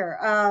future?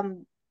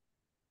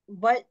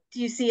 What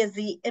do you see as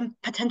the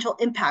potential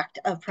impact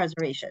of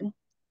preservation?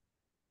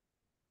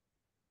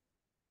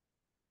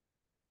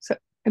 So,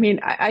 I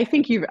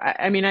think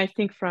I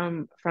think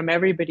from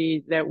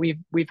everybody that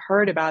we've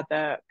heard about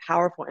the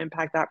powerful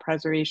impact that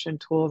preservation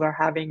tools are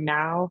having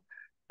now.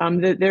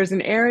 There's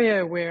an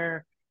area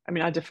where,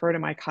 I defer to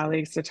my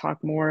colleagues to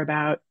talk more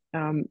about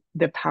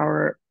the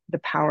power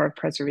of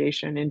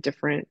preservation in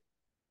different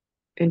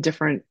in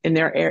different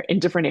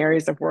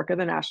areas of work of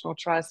the National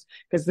Trust,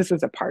 because this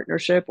is a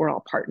partnership. We're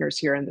all partners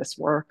here in this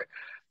work.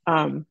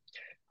 Um,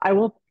 I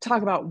will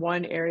talk about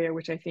one area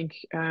which I think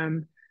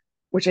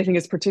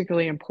is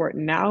particularly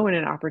important now and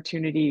an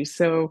opportunity.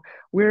 So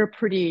we're a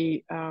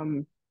pretty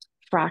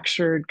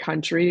fractured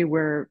country.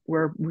 We're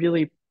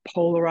really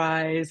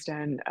polarized,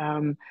 and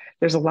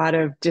there's a lot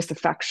of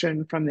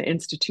disaffection from the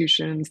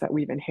institutions that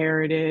we've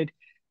inherited.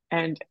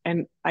 And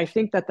I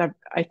think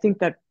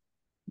that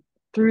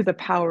through the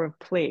power of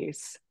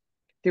place,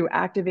 through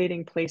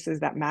activating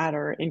places that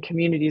matter in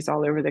communities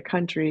all over the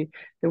country,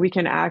 that we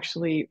can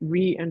actually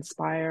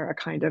re-inspire a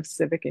kind of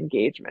civic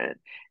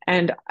engagement.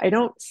 And I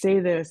don't say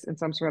this in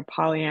some sort of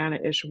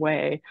Pollyanna-ish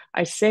way.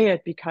 I say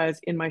it because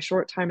in my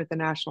short time at the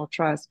National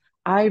Trust,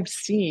 I've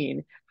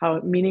seen how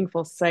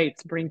meaningful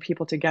sites bring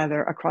people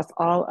together across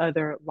all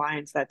other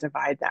lines that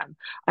divide them.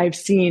 I've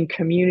seen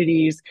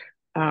communities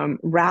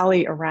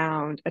rally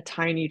around a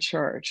tiny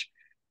church.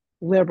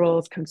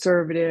 Liberals,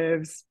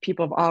 conservatives,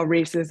 people of all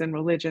races and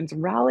religions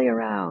rally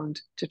around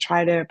to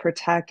try to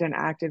protect and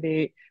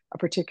activate a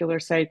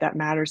particular site that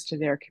matters to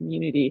their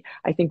community.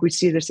 I think we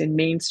see this in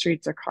main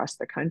streets across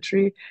the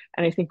country,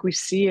 and I think we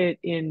see it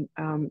in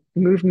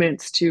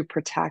movements to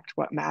protect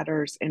what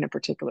matters in a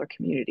particular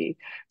community.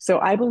 So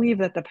I believe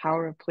that the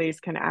power of place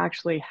can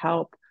actually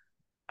help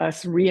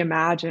us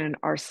reimagine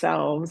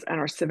ourselves and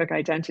our civic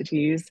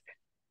identities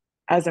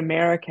as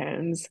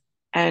Americans,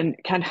 and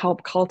can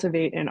help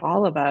cultivate in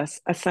all of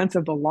us a sense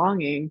of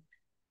belonging,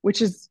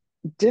 which is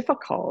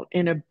difficult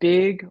in a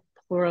big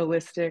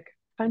pluralistic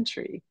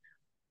country.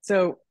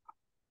 So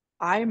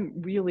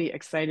I'm really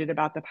excited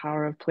about the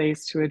power of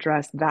place to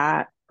address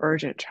that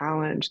urgent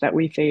challenge that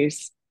we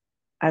face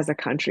as a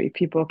country.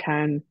 People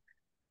can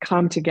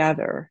come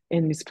together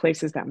in these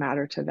places that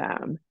matter to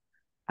them,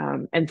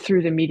 and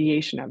through the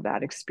mediation of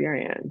that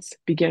experience,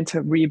 begin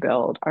to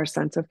rebuild our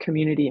sense of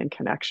community and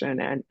connection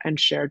and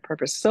shared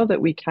purpose so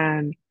that we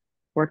can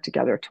work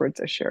together towards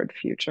a shared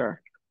future.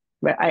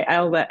 But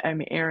I'll let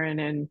Erin,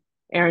 and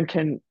Erin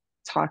can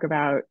talk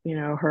about,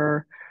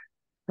 her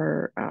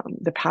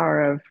the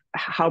power of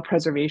how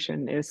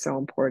preservation is so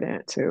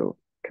important to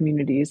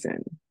communities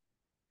and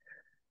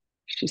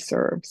she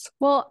serves.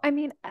 Well,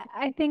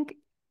 I think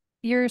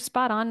you're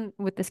spot on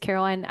with this,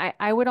 Caroline.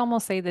 I would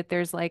almost say that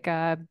there's like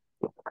a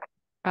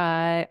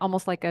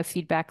almost like a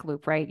feedback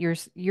loop, right?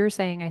 You're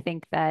saying, I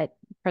think, that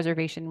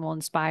preservation will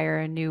inspire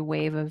a new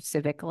wave of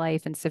civic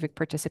life and civic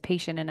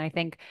participation. And I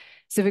think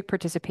civic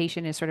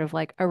participation is sort of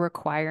like a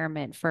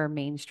requirement for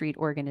Main Street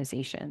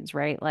organizations,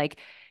 right? Like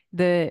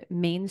the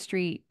Main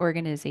Street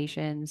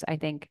organizations, I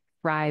think,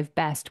 thrive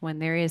best when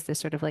there is this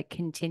sort of like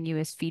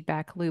continuous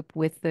feedback loop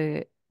with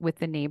the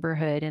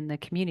neighborhood and the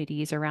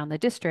communities around the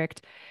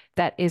district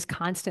that is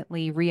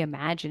constantly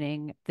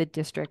reimagining the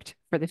district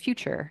for the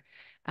future.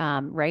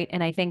 Right.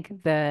 And I think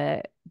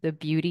the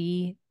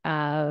beauty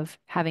of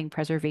having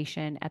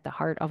preservation at the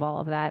heart of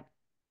all of that,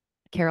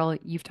 Carol,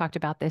 you've talked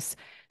about this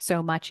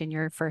so much in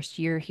your first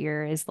year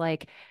here, is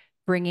like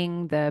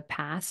bringing the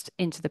past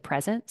into the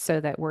present so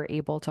that we're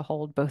able to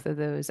hold both of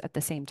those at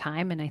the same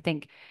time. And I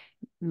think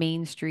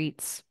Main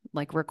Street's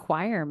like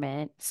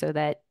requirement so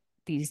that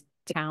these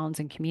towns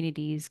and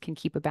communities can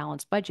keep a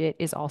balanced budget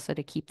is also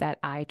to keep that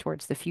eye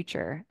towards the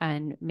future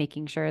and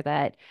making sure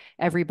that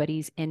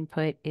everybody's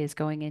input is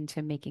going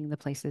into making the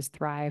places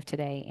thrive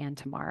today and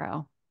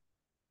tomorrow.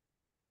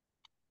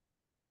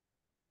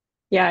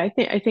 Yeah, I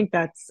think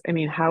that's,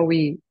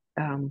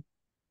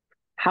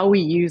 how we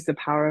use the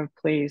power of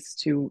place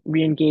to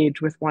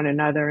re-engage with one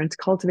another and to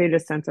cultivate a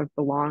sense of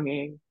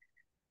belonging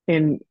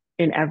in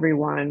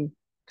everyone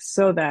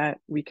so that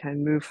we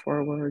can move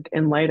forward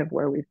in light of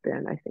where we've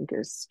been, I think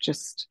is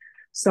just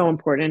so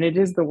important. It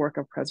is the work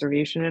of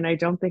preservation, and I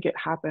don't think it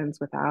happens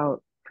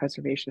without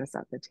preservationists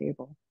at the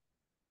table.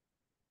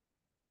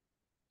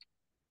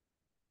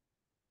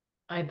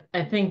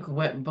 I think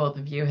what both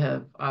of you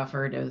have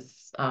offered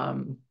is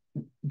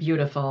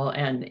beautiful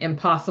and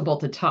impossible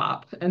to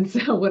top. And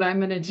so what I'm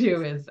going to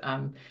do is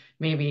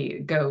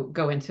maybe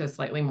go into a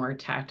slightly more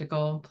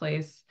tactical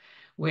place,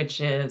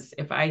 which is,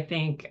 if I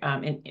think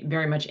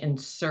very much in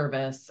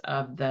service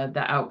of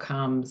the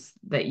outcomes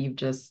that you've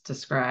just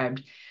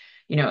described,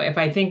 if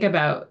I think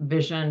about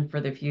vision for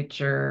the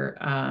future,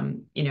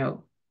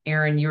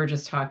 Erin, you were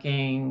just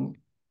talking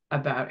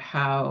about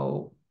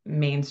how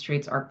main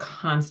streets are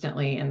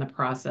constantly in the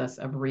process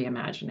of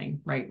reimagining,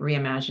 right?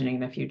 Reimagining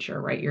the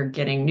future, right? You're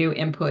getting new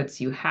inputs,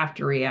 you have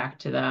to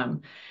react to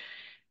them.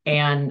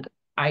 And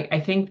I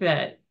think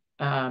that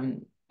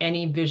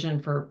any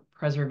vision for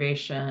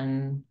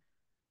preservation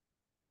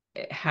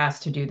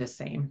has to do the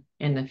same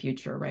in the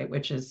future, right?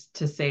 Which is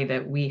to say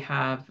that we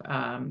have,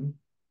 I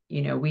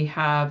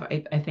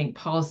think,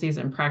 policies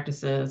and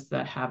practices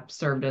that have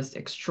served us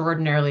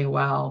extraordinarily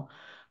well,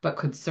 but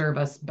could serve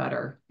us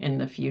better in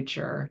the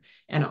future.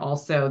 And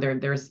also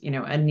there's,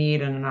 a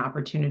need and an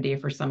opportunity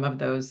for some of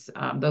those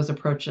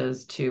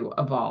approaches to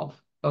evolve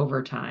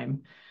over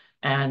time.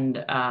 And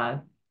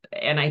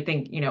I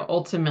think,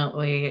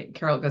 ultimately,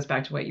 Carol, it goes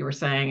back to what you were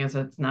saying, is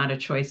it's not a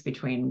choice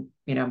between,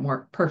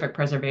 more perfect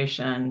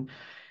preservation,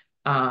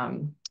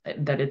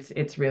 that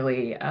it's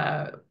really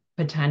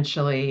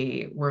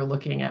potentially we're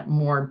looking at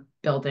more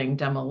building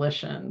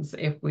demolitions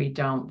if we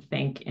don't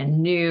think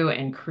in new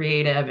and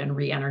creative and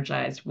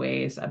re-energized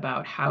ways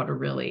about how to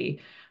really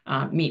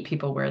meet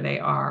people where they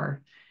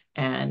are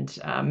and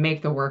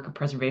make the work of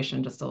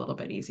preservation just a little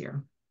bit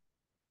easier.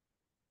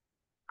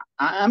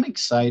 I'm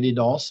excited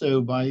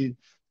also by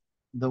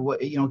the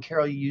way,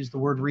 Carol, you used the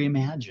word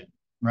reimagine,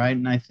 right?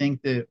 And I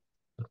think that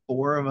the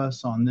four of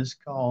us on this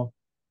call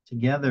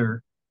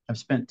together have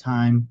spent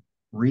time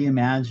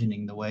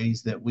reimagining the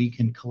ways that we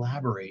can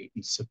collaborate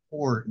and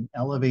support and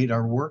elevate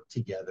our work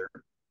together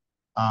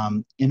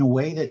in a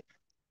way that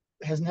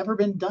has never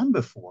been done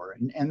before.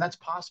 And that's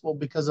possible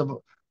because of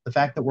the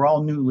fact that we're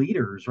all new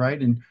leaders, right?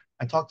 And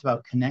I talked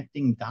about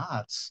connecting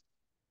dots,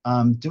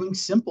 doing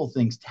simple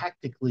things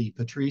tactically,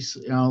 Patrice,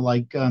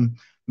 like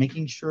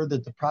making sure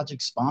that the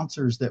project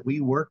sponsors that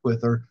we work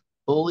with are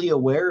fully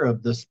aware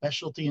of the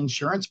specialty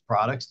insurance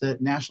products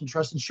that National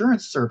Trust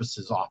Insurance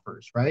Services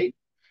offers, right?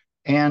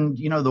 And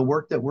the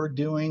work that we're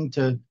doing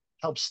to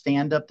help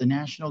stand up the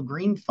National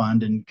Green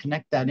Fund and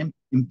connect that,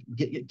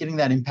 getting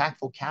that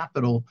impactful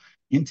capital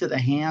into the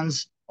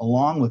hands,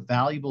 along with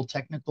valuable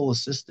technical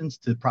assistance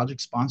to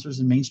project sponsors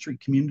and Main Street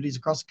communities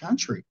across the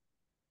country.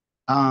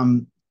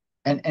 Um,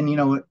 and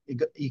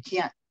you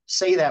can't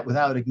say that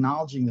without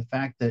acknowledging the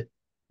fact that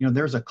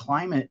there's a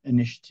climate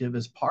initiative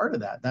as part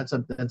of that. That's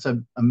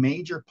a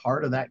major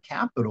part of that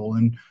capital,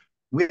 and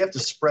we have to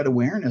spread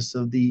awareness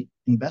of the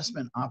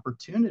investment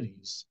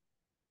opportunities.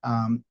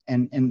 And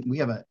we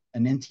have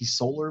an NT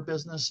solar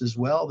business as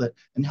well, that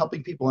and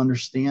helping people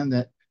understand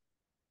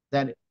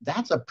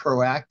that's a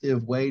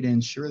proactive way to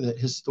ensure that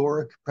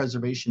historic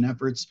preservation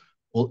efforts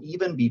will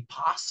even be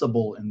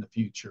possible in the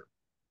future,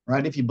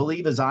 right? If you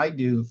believe, as I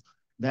do,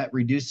 that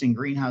reducing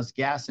greenhouse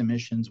gas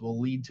emissions will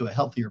lead to a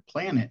healthier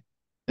planet,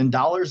 then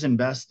dollars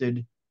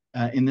invested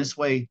in this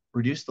way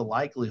reduce the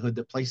likelihood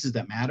that places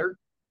that matter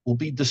will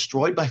be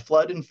destroyed by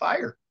flood and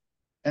fire.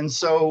 And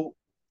so,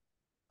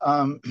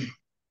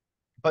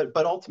 but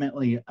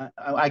ultimately,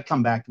 I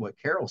come back to what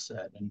Carol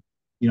said, and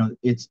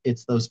it's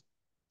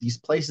these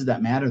places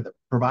that matter that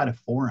provide a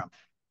forum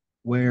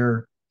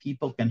where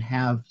people can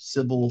have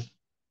civil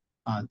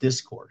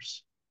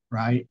discourse,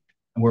 right?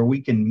 And where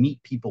we can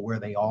meet people where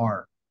they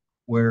are,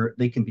 where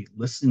they can be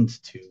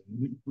listened to.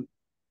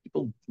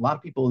 A lot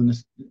of people in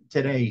this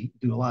today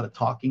do a lot of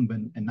talking, but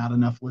and not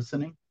enough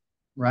listening,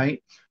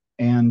 right?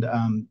 And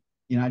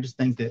I just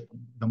think that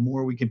the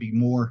more we can be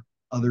more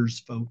others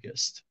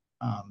focused,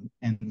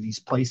 and these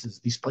places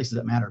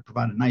that matter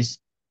provide a nice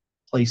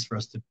place for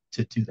us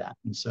to do that.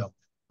 And so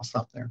I'll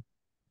stop there.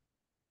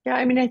 Yeah,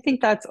 I mean, I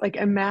think that's like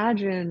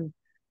imagine,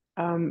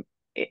 um,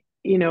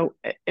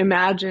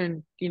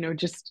 imagine,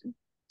 just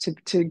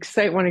to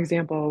cite one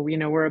example,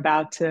 we're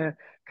about to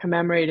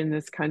commemorate in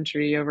this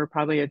country over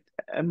probably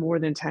a more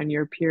than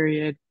 10-year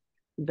period,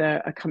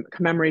 a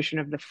commemoration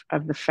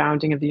of the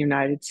founding of the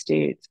United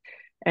States.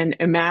 And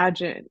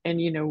imagine, and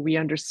we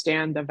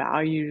understand the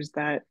values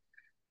that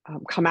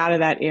come out of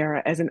that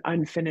era as an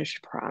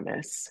unfinished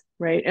promise,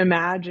 right?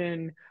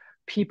 Imagine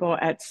people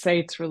at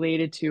sites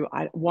related to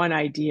one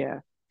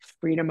idea,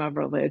 freedom of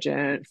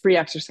religion, free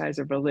exercise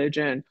of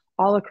religion,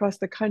 all across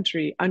the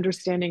country,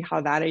 understanding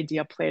how that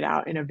idea played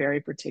out in a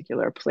very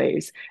particular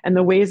place and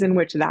the ways in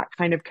which that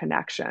kind of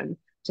connection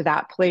to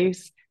that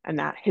place and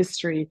that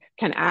history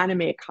can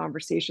animate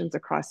conversations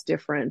across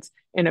difference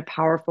in a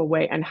powerful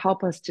way and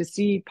help us to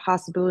see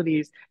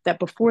possibilities that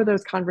before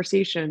those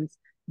conversations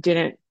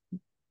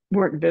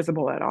weren't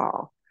visible at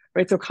all,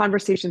 right? So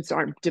conversations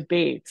aren't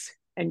debates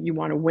and you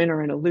want a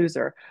winner and a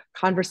loser.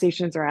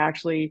 Conversations are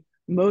actually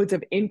modes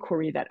of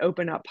inquiry that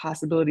open up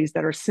possibilities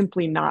that are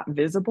simply not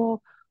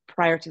visible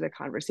prior to the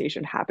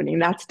conversation happening.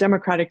 That's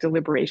democratic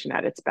deliberation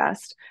at its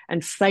best.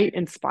 And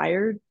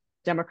site-inspired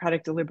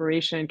democratic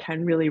deliberation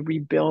can really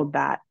rebuild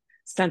that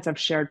sense of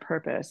shared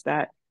purpose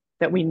that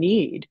we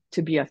need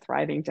to be a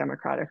thriving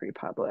democratic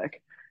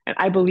republic. And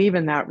I believe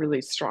in that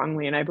really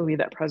strongly. And I believe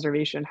that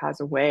preservation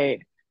has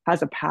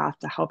a path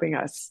to helping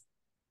us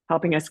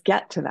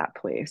get to that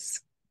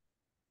place.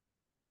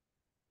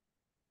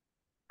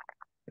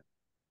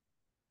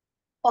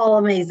 All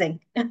amazing.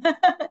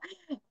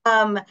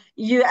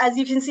 As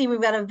you can see, we've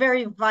got a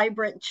very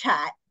vibrant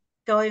chat.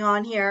 going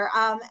on here.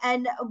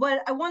 And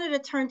what I wanted to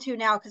turn to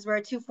now, because we're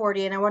at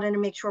 2:40, and I wanted to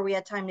make sure we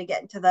had time to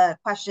get into the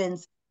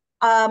questions,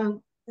 the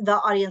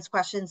audience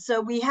questions.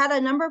 So we had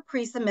a number of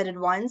pre-submitted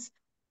ones.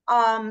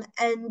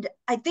 And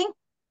I think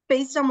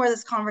based on where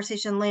this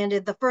conversation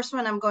landed, the first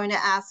one I'm going to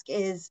ask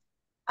is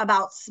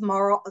about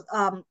small,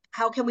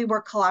 how can we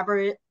work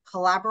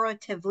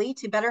collaboratively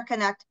to better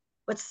connect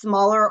with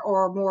smaller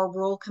or more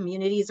rural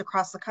communities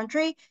across the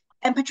country?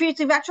 And Patrice,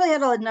 we've actually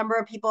had a number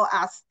of people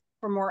ask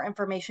for more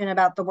information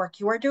about the work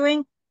you are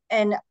doing.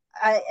 And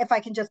if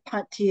I can just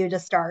punt to you to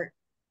start.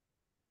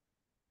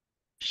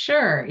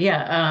 Sure.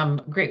 Yeah.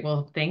 Great.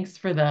 Well, thanks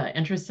for the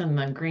interest in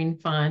the Green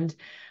Fund.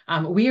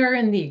 We are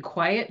in the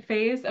quiet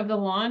phase of the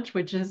launch,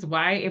 which is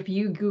why if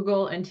you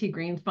Google NT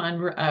Green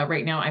Fund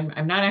right now,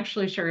 I'm not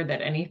actually sure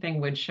that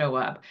anything would show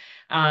up.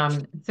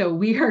 So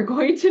we are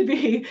going to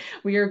be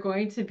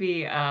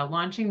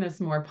launching this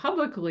more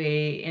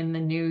publicly in the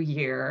new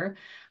year.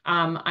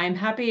 I'm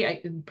happy.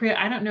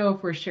 I don't know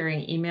if we're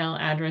sharing email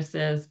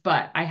addresses,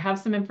 but I have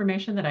some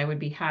information that I would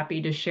be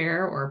happy to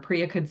share, or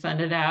Priya could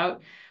send it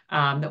out,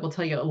 that will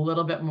tell you a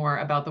little bit more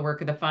about the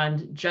work of the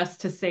fund.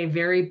 Just to say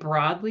very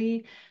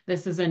broadly,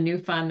 this is a new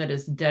fund that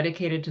is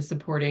dedicated to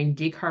supporting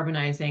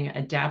decarbonizing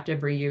adaptive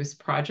reuse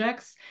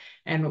projects.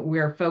 And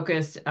we're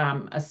focused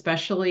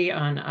especially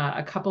on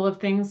a couple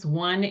of things.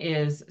 One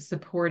is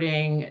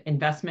supporting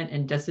investment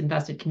in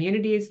disinvested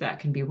communities. That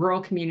can be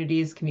rural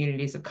communities,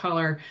 communities of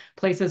color,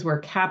 places where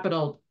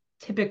capital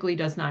typically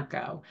does not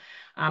go.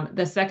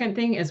 The second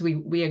thing is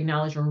we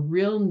acknowledge a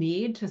real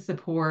need to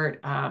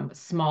support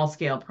small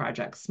scale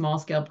projects, small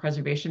scale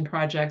preservation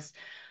projects,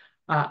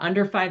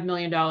 under $5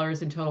 million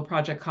in total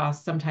project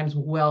costs, sometimes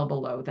well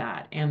below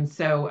that. And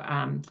so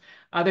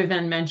other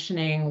than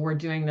mentioning, we're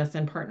doing this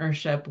in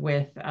partnership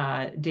with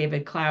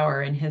David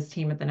Clower and his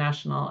team at the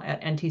National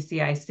at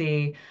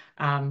NTCIC.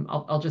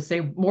 I'll just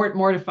say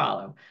more to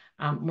follow,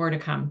 more to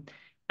come.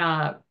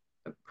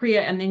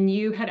 Priya, and then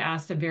you had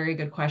asked a very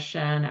good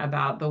question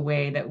about the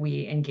way that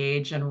we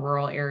engage in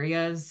rural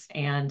areas.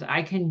 And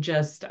I can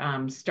just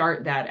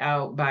start that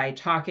out by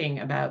talking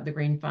about the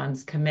Green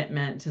Fund's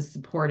commitment to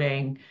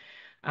supporting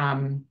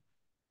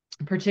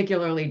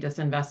particularly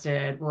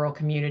disinvested rural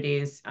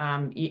communities.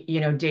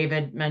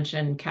 David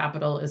mentioned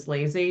capital is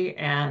lazy,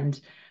 and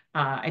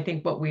I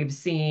think what we've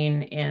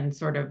seen in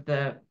sort of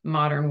the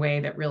modern way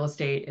that real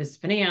estate is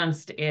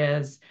financed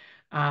is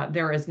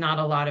there is not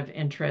a lot of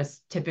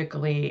interest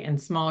typically in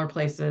smaller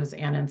places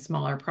and in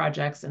smaller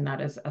projects, and that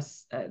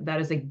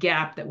is a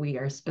gap that we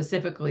are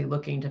specifically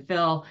looking to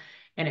fill.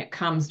 And it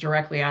comes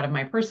directly out of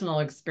my personal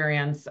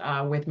experience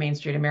with Main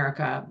Street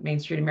America. Main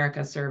Street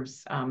America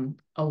serves,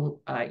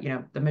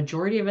 the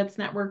majority of its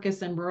network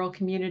is in rural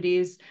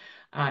communities.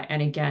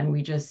 And again,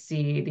 we just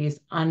see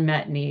these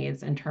unmet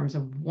needs in terms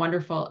of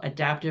wonderful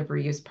adaptive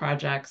reuse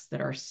projects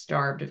that are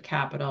starved of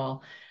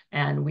capital.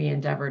 And we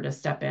endeavor to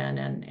step in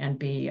and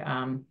be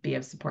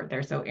of support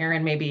there. So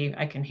Erin, maybe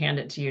I can hand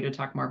it to you to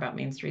talk more about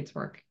Main Street's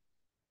work.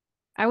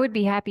 I would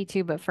be happy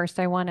to, but first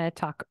I want to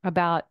talk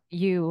about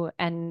you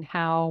and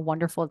how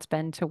wonderful it's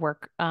been to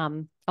work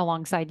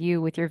alongside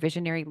you with your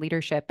visionary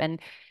leadership, and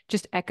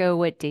just echo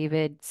what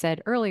David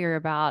said earlier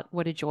about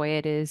what a joy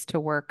it is to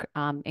work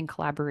in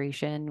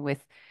collaboration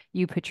with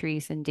you,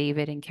 Patrice, and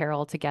David and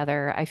Carol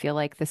together. I feel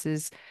like this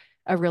is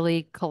a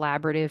really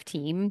collaborative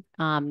team,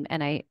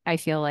 and I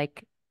feel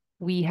like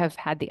we have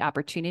had the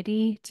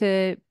opportunity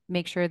to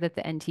make sure that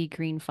the NT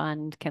Green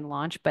Fund can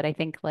launch, but I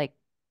think like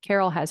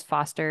Carol has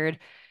fostered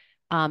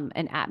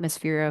an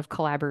atmosphere of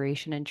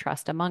collaboration and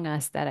trust among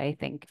us that I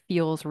think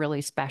feels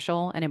really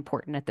special and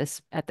important at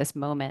this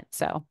moment.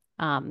 So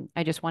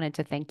I just wanted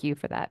to thank you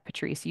for that,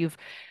 Patrice. You've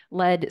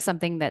led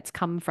something that's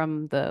come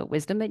from the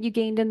wisdom that you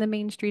gained in the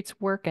Main Streets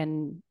work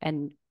and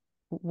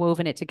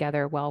woven it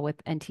together well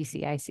with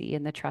NTCIC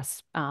and the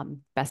trust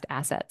best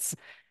assets.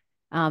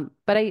 But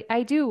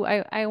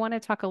I want to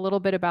talk a little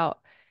bit about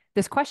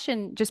this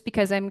question just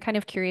because I'm kind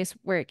of curious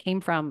where it came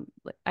from.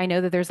 I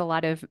know that there's a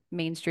lot of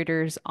Main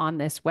Streeters on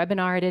this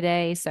webinar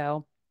today,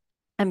 so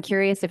I'm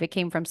curious if it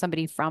came from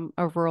somebody from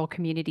a rural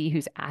community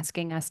who's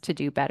asking us to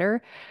do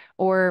better,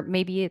 or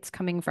maybe it's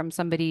coming from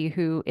somebody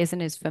who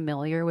isn't as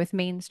familiar with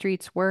Main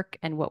Street's work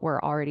and what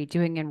we're already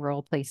doing in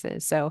rural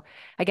places. So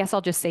I guess I'll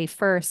just say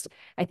first,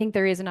 I think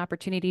there is an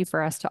opportunity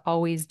for us to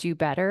always do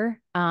better.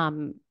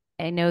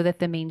 I know that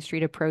the Main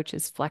Street approach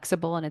is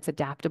flexible and it's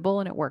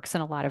adaptable and it works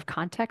in a lot of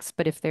contexts,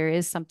 but if there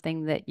is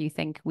something that you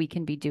think we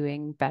can be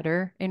doing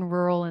better in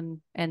rural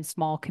and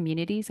small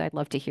communities, I'd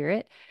love to hear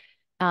it.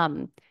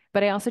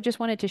 But I also just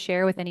wanted to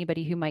share with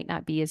anybody who might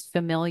not be as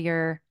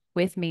familiar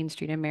with Main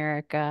Street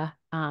America.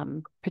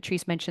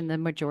 Patrice mentioned the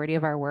majority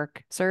of our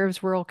work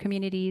serves rural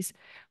communities.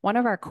 One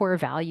of our core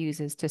values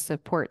is to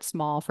support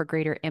small for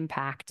greater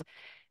impact.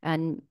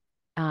 And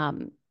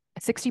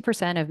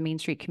 60% of Main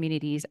Street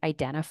communities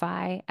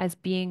identify as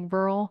being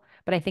rural,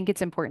 but I think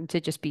it's important to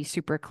just be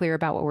super clear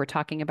about what we're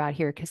talking about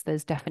here because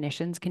those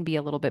definitions can be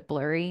a little bit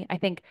blurry. I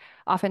think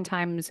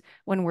oftentimes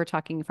when we're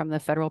talking from the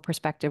federal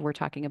perspective, we're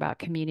talking about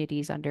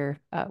communities under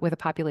with a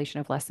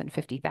population of less than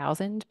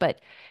 50,000, but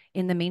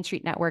in the Main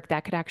Street network,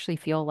 that could actually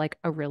feel like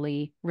a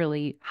really,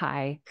 really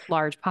high,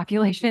 large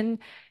population.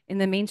 In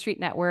the Main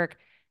Street network,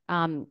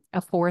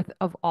 a fourth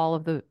of all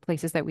of the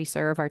places that we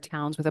serve are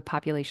towns with a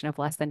population of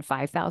less than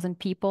 5,000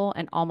 people,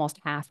 and almost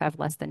half have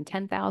less than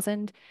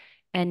 10,000.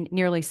 And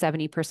nearly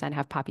 70%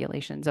 have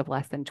populations of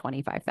less than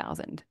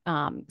 25,000.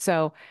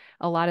 So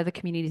a lot of the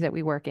communities that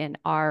we work in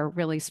are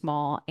really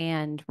small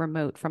and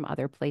remote from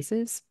other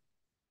places.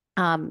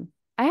 I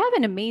have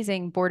an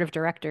amazing board of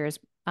directors,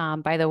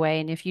 by the way.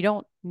 And if you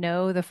don't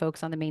know the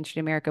folks on the Main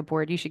Street America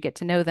board, you should get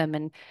to know them.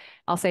 And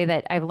I'll say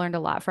that I've learned a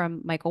lot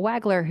from Michael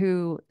Wagler,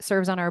 who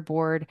serves on our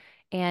board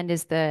and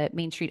is the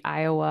Main Street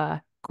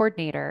Iowa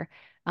coordinator.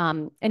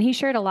 And he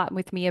shared a lot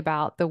with me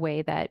about the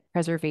way that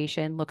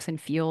preservation looks and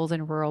feels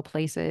in rural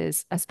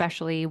places,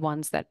 especially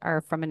ones that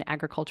are from an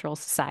agricultural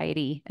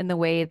society, and the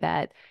way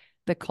that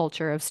the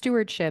culture of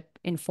stewardship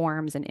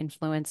informs and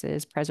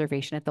influences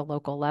preservation at the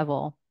local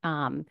level.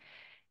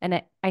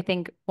 And I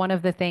think one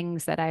of the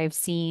things that I've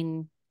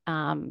seen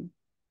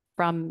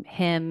from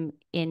him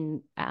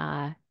in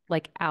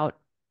like out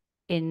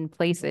in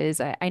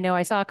places, I know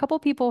I saw a couple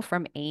people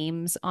from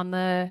Ames on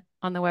the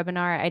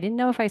webinar. I didn't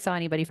know if I saw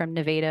anybody from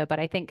Nevada, but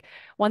I think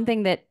one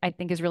thing that I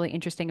think is really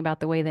interesting about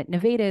the way that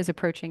Nevada is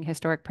approaching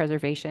historic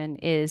preservation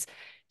is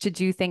to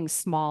do things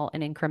small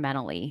and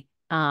incrementally.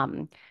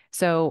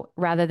 So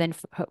rather than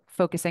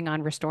focusing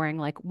on restoring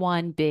like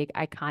one big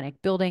iconic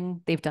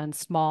building, they've done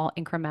small,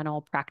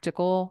 incremental,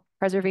 practical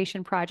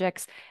preservation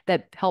projects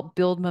that help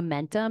build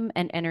momentum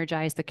and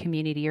energize the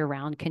community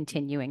around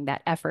continuing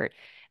that effort.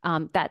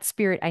 That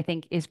spirit, I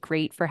think, is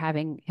great for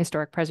having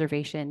historic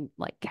preservation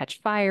like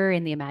catch fire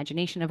in the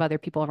imagination of other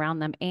people around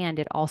them, and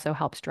it also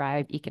helps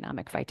drive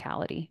economic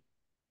vitality.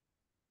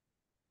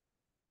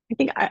 I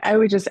think I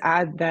would just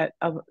add that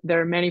there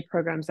are many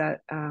programs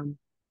at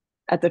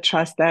the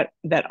trust that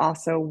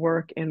also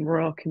work in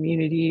rural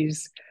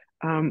communities.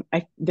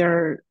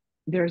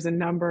 There's a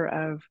number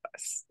of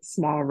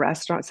small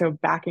restaurants. So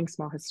backing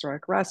small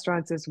historic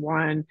restaurants is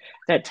one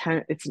that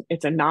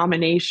it's a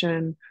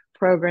nomination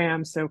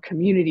program. So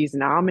communities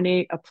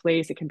nominate a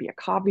place. It can be a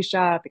coffee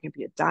shop. It can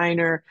be a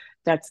diner.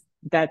 That's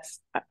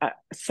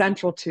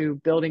central to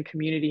building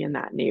community in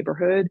that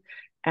neighborhood.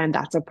 And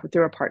that's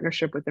through a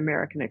partnership with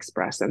American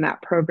Express. And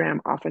that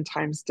program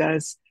oftentimes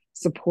does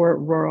support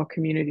rural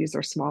communities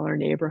or smaller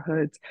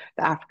neighborhoods.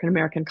 The African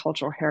American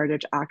Cultural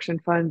Heritage Action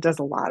Fund does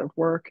a lot of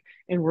work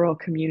in rural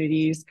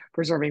communities.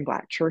 Preserving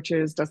Black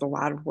Churches does a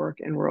lot of work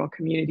in rural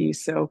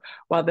communities. So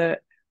while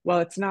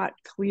it's not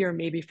clear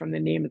maybe from the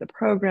name of the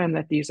program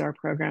that these are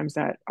programs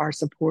that are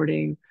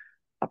supporting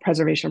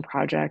preservation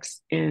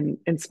projects in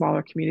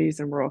smaller communities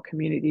and rural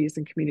communities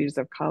and communities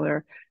of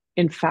color,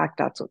 in fact,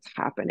 that's what's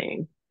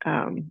happening.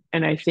 And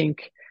I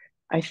think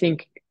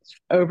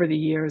over the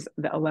years,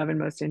 the 11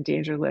 Most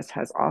Endangered list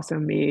has also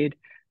made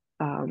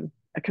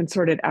a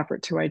concerted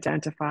effort to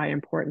identify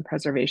important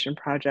preservation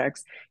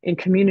projects in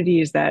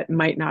communities that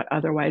might not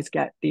otherwise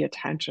get the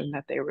attention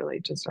that they really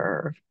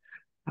deserve.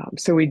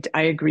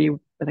 I agree.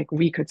 Like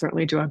we could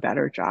certainly do a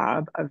better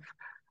job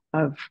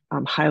of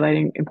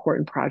highlighting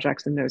important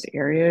projects in those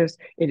areas.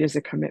 It is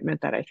a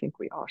commitment that I think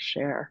we all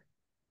share.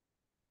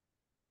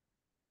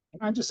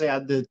 Can I just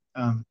add that,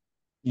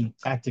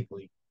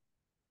 tactically,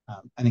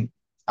 I think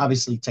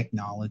obviously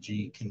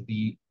technology can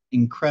be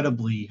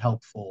incredibly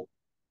helpful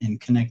in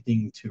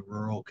connecting to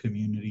rural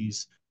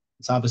communities.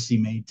 It's obviously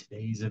made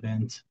today's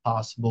event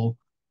possible,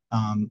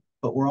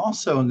 but we're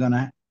also going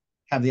to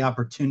have the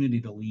opportunity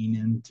to lean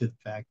into the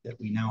fact that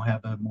we now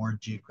have a more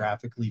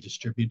geographically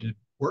distributed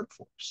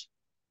workforce.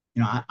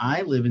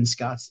 I live in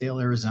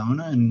Scottsdale,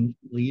 Arizona, and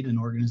lead an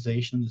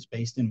organization that's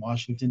based in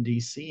Washington,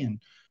 D.C., and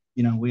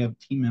we have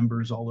team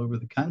members all over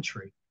the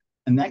country,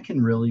 and that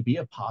can really be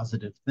a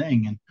positive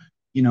thing. And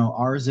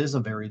ours is a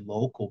very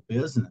local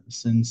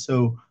business, and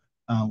so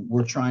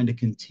we're trying to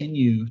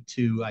continue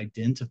to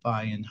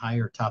identify and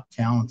hire top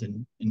talent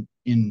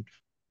in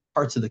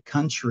parts of the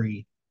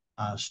country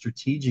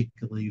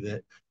strategically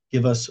that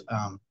give us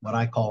what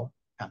I call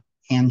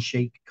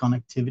handshake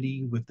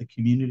connectivity with the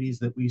communities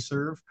that we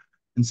serve.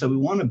 And so we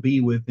want to be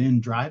within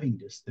driving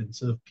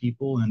distance of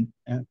people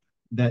and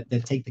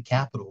that take the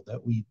capital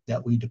that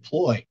we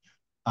deploy.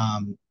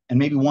 And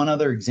maybe one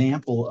other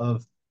example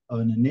of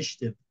an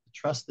initiative the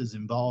trust is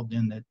involved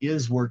in that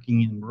is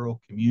working in rural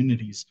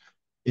communities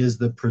is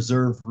the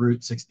Preserve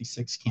Route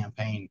 66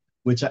 campaign,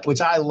 which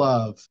I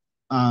love.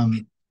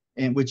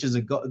 And which is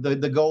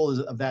the goal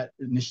of that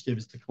initiative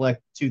is to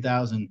collect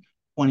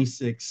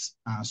 2026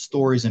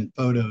 stories and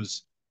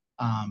photos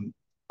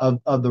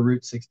of the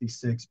Route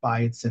 66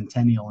 by its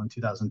centennial in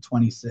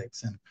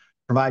 2026, and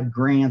provide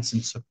grants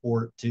and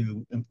support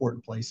to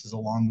important places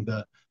along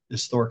the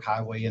historic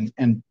highway,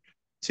 and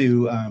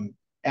to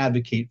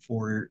advocate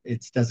for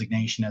its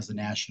designation as a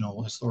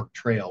National Historic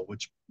Trail,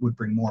 which would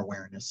bring more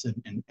awareness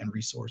and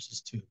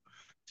resources to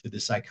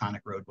this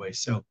iconic roadway.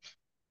 So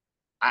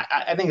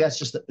I think that's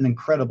just an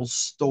incredible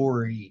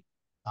story,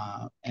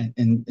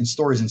 and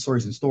stories and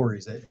stories and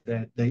stories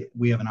that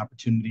we have an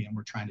opportunity and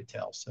we're trying to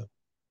tell. So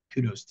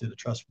kudos to the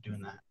Trust for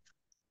doing that.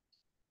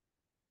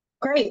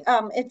 Great.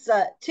 It's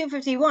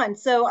 2:51,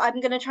 so I'm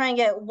going to try and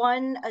get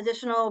one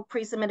additional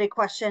pre-submitted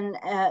question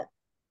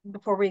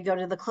before we go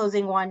to the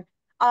closing one.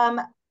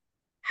 Okay,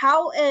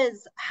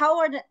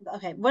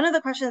 one of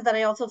the questions that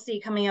I also see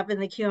coming up in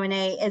the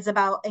Q&A is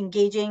about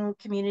engaging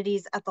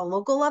communities at the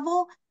local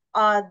level.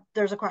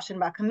 There's a question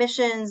about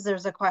commissions,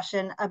 there's a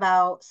question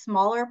about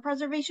smaller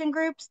preservation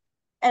groups,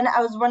 and I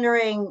was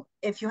wondering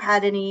if you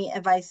had any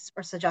advice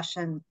or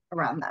suggestion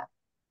around that.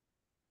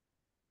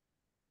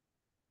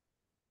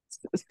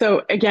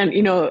 So again,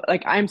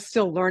 like I'm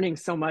still learning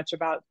so much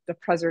about the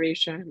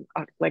preservation,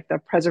 like the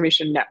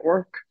preservation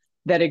network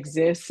that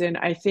exists. And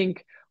I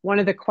think one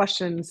of the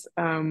questions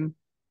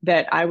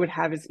that I would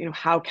have is,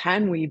 how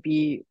can we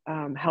be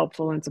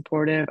helpful and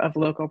supportive of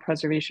local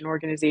preservation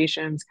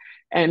organizations?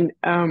 And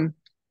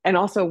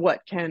also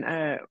what can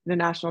the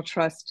National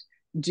Trust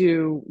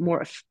do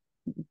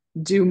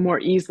more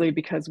easily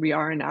because we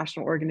are a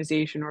national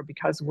organization or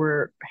because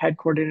we're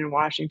headquartered in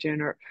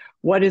Washington, or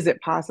what is it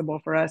possible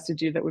for us to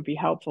do that would be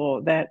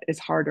helpful that is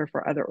harder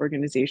for other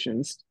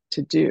organizations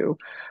to do?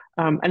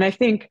 And I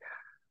think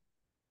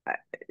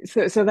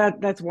so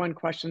that's one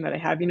question that I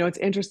have. It's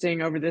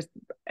interesting over this.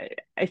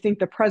 I think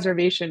the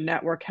preservation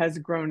network has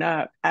grown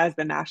up as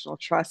the National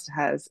Trust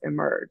has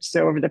emerged.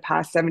 So over the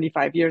past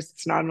 75 years,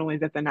 it's not only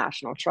that the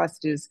National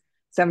Trust is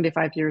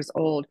 75 years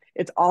old,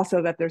 it's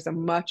also that there's a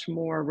much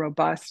more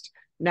robust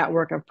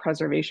network of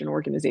preservation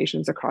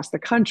organizations across the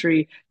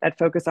country that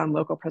focus on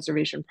local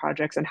preservation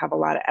projects and have a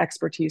lot of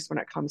expertise when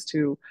it comes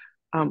to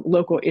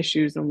local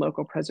issues and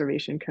local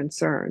preservation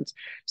concerns.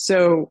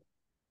 So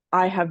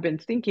I have been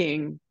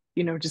thinking,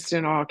 just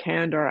in all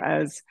candor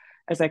as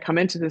I come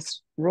into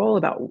this role,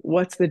 about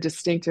what's the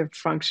distinctive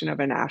function of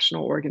a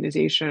national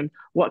organization?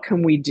 What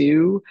can we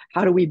do?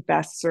 How do we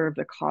best serve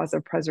the cause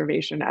of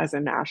preservation as a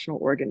national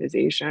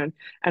organization?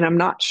 And I'm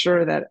not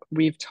sure that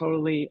we've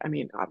totally,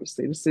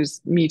 obviously this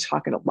is me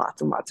talking to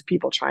lots and lots of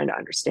people trying to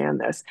understand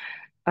this,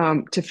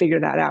 to figure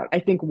that out. I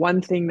think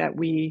one thing that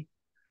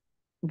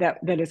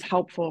is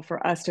helpful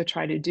for us to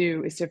try to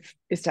do is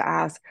to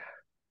ask,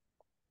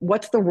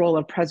 what's the role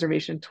of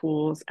preservation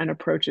tools and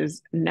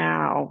approaches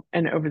now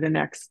and over the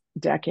next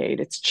decade?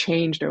 It's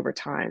changed over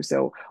time.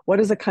 So what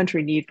does a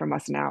country need from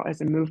us now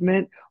as a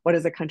movement? What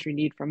does a country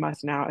need from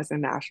us now as a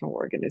national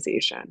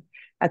organization?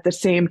 At the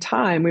same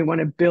time, we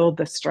want to build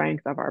the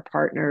strength of our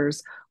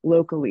partners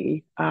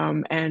locally,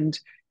 and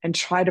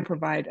try to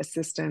provide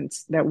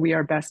assistance that we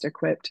are best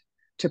equipped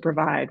to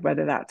provide,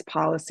 whether that's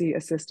policy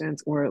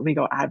assistance or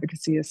legal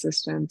advocacy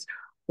assistance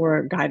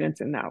or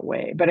guidance in that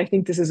way. But I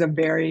think this is a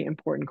very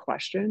important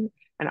question,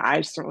 and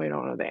I certainly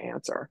don't know the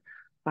answer.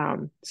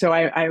 So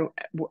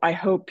I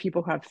hope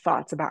people who have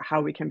thoughts about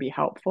how we can be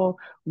helpful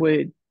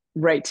would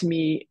write to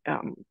me,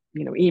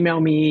 email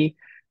me,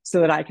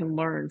 so that I can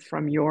learn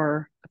from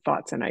your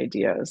thoughts and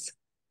ideas.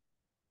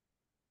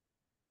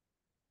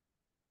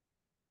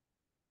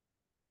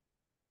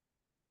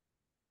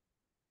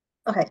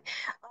 Okay,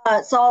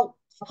 so I'll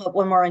put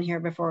one more in here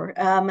before.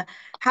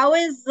 How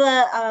is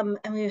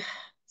the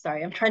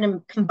sorry, I'm trying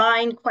to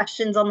combine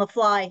questions on the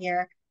fly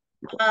here.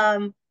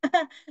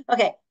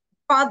 Okay,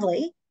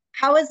 broadly,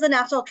 how is the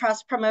National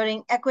Trust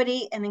promoting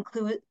equity and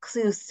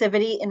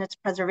inclusivity in its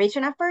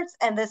preservation efforts?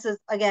 And this is,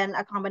 again,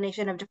 a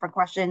combination of different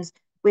questions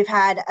we've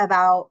had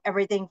about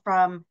everything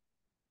from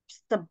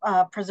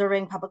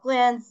preserving public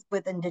lands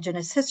with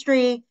Indigenous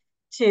history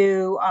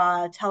to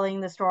telling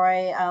the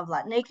story of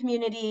Latinx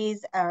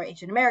communities or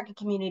Asian American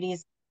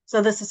communities.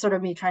 So this is sort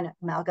of me trying to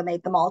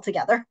amalgamate them all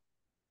together.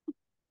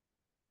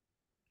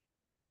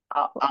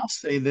 I'll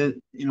say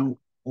that, a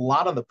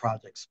lot of the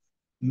projects,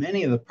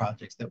 many of the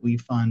projects that we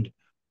fund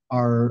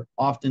are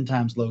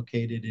oftentimes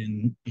located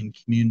in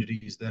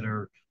communities that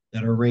are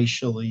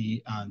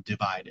racially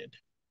divided.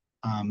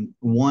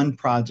 One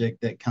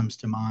project that comes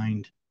to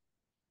mind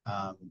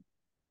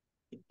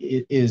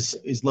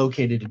is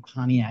located in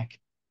Pontiac,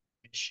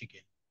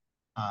 Michigan,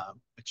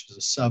 which is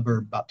a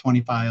suburb about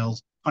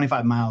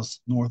 25 miles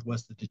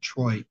northwest of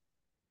Detroit.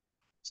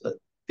 It's a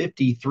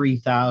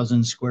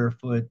 53,000 square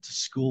foot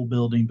school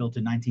building built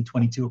in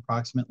 1922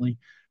 approximately.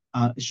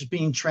 It's just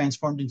being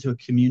transformed into a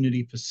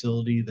community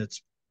facility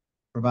that's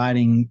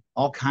providing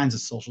all kinds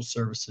of social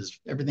services,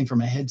 everything from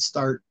a Head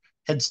Start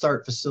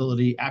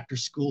facility, after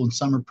school and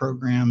summer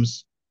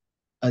programs,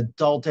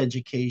 adult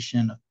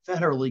education, a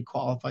federally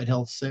qualified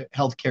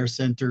health care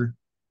center,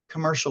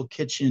 commercial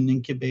kitchen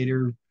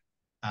incubator,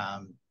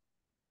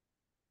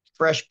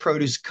 fresh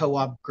produce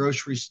co-op,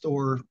 grocery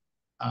store,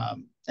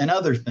 and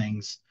other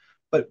things.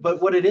 But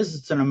what it is,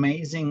 it's an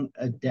amazing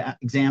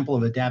example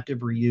of adaptive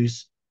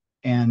reuse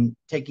and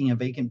taking a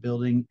vacant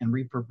building and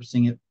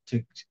repurposing it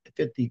to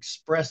fit the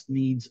express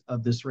needs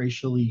of this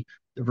racially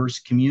diverse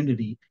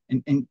community,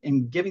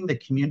 and giving the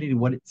community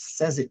what it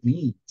says it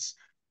needs.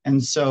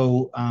 And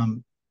so,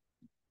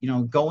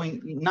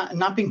 going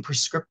not being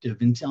prescriptive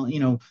and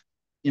telling,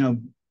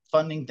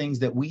 funding things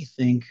that we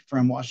think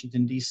from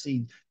Washington,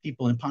 D.C.,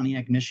 people in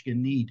Pontiac,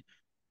 Michigan need.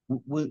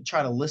 We'll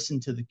try to listen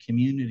to the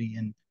community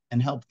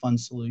and help fund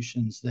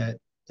solutions that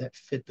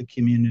fit the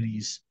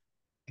community's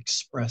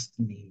expressed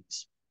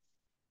needs.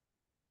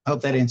 I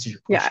hope that answers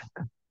your question.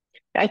 Yeah.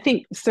 I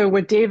think so.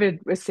 What David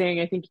was saying,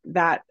 I think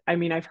that, I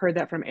mean, I've heard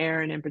that from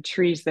Erin and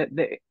Patrice,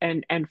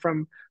 and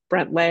from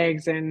Brent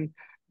Leggs and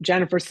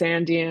Jennifer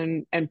Sandy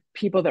and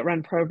people that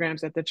run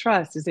programs at the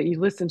trust, is that you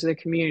listen to the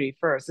community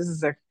first. This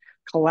is a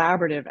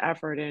collaborative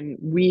effort, and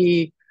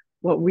we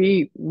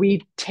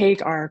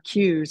take our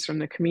cues from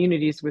the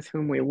communities with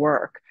whom we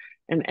work,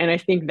 and I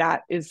think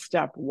that is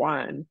step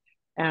one.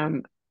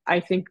 I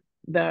think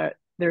that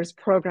there's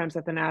programs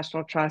at the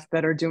National Trust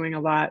that are doing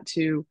a lot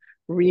to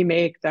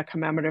remake the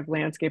commemorative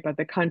landscape of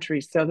the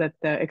country so that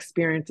the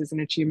experiences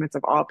and achievements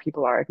of all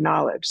people are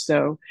acknowledged.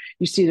 So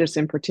you see this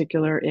in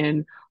particular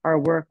in our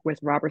work with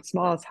Robert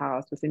Small's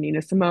house, with the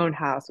Nina Simone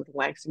house, with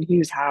Langston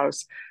Hughes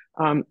house,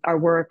 our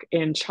work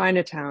in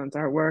Chinatowns,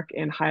 our work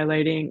in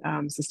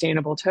highlighting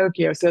sustainable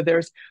Tokyo. So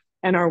there's,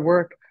 and our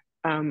work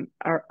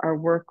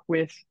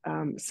with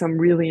some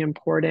really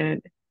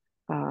important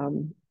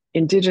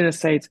indigenous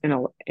sites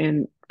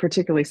in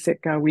particularly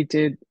Sitka. We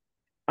did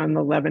on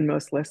the 11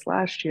 most list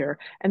last year.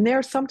 And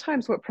there,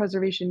 sometimes what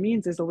preservation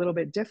means is a little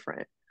bit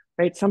different,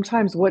 right?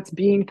 Sometimes what's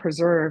being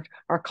preserved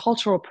are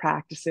cultural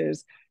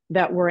practices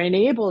that were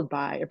enabled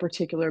by a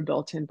particular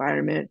built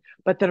environment,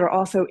 but that are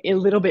also a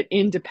little bit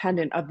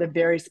independent of the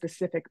very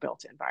specific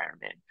built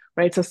environment,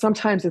 right? So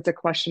sometimes it's a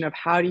question of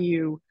how do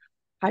you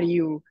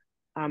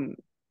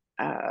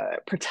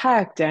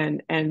protect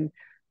and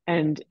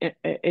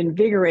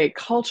invigorate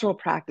cultural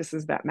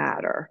practices that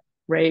matter,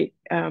 right?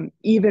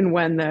 Even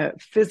when the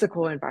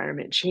physical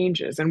environment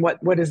changes. And what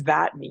does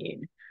that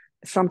mean?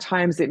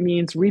 Sometimes it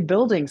means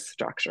rebuilding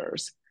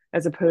structures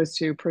as opposed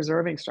to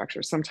preserving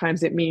structures.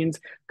 Sometimes it means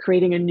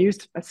creating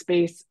a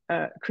space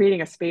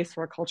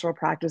for cultural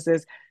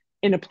practices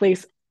in a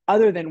place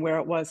other than where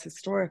it was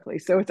historically.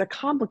 So it's a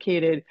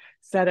complicated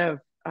set of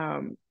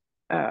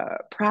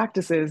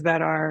practices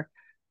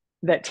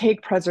that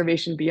take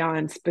preservation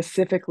beyond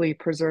specifically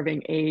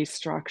preserving a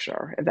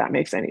structure, if that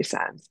makes any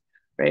sense.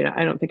 Right?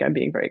 I don't think I'm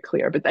being very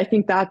clear, but I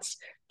think that's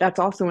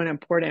also an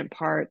important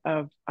part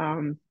of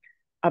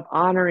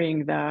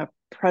honoring the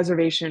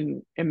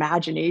preservation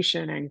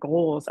imagination and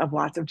goals of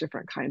lots of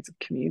different kinds of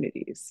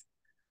communities.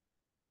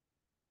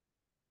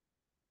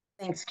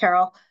 Thanks,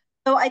 Carol.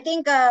 So I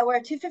think we're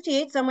at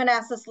 2:58, so I'm going to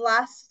ask this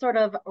last sort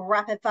of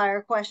rapid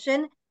fire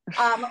question.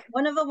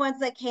 One of the ones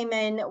that came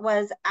in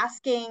was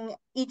asking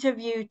each of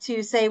you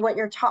to say what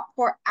your top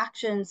 4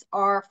 actions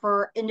are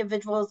for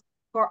individuals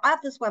who are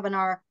at this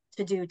webinar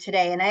to do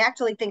today. And I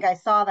actually think I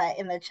saw that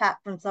in the chat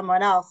from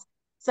someone else.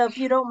 So if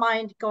you don't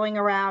mind going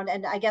around,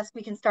 and I guess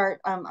we can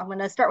start, I'm going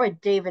to start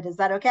with David. Is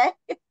that okay?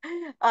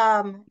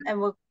 And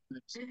we'll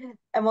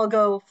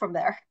go from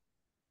there.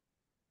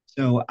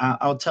 So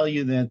I'll tell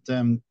you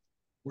that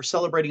we're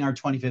celebrating our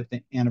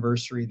 25th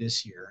anniversary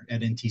this year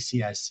at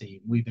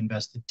NTCIC. We've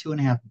invested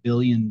 $2.5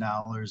 billion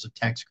of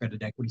tax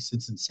credit equity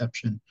since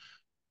inception.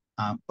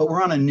 But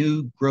we're on a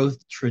new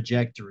growth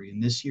trajectory.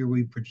 And this year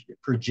we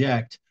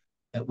project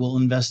that we'll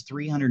invest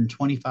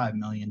 $325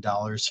 million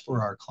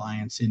for our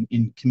clients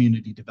in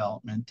community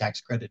development,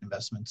 tax credit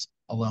investments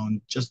alone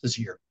just this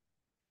year.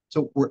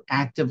 So we're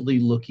actively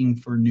looking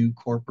for new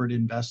corporate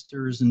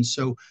investors. And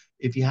so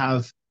if you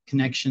have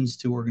connections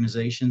to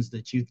organizations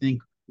that you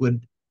think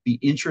would be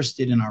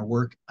interested in our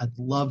work, I'd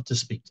love to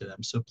speak to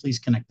them. So please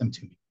connect them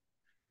to me.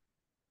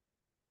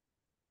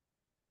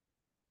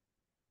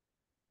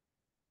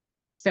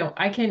 So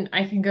I can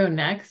go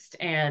next,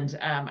 and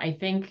I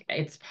think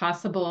it's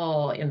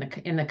possible in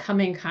the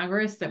coming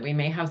Congress that we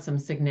may have some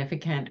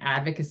significant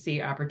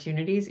advocacy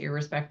opportunities,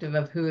 irrespective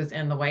of who is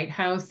in the White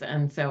House.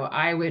 And so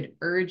I would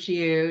urge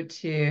you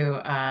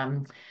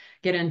to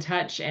get in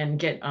touch and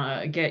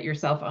get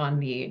yourself on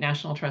the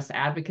National Trust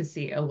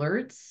advocacy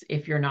alerts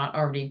if you're not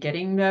already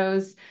getting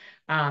those.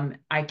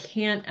 I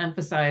can't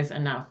emphasize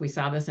enough. We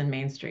saw this in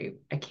Main Street.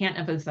 I can't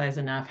emphasize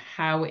enough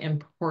how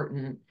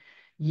important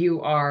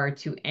you are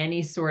to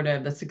any sort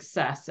of the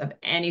success of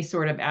any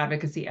sort of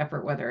advocacy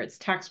effort, whether it's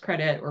tax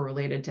credit or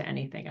related to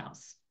anything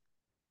else.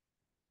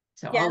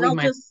 So yeah,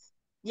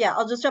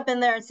 I'll just jump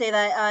in there and say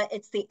that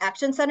it's the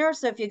Action Center.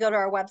 So if you go to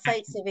our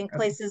website,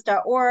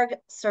 savingplaces.org,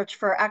 search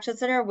for Action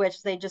Center,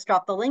 which they just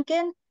dropped the link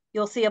in,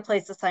 you'll see a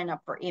place to sign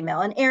up for email.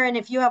 And Erin,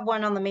 if you have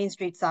one on the Main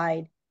Street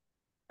side,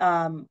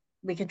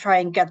 we can try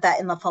and get that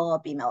in the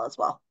follow-up email as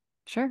well.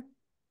 Sure.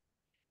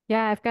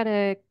 Yeah, I've got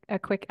a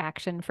quick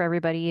action for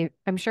everybody.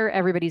 I'm sure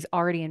everybody's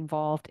already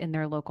involved in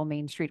their local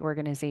Main Street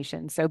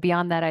organization. So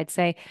beyond that, I'd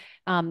say,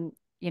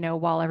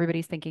 while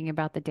everybody's thinking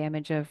about the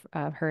damage of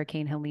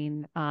Hurricane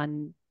Helene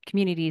on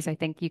communities, I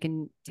think you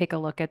can take a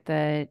look at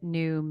the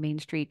new Main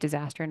Street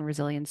Disaster and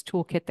Resilience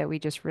Toolkit that we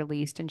just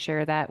released and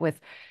share that with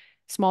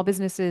small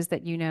businesses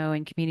that you know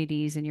and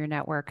communities in your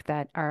network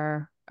that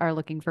are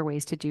looking for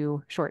ways to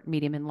do short,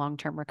 medium, and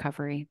long-term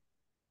recovery.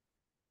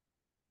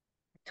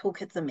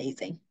 Toolkit's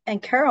amazing.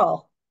 And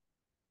Carol,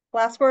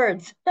 last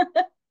words.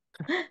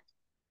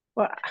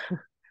 Well,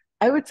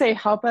 I would say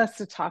help us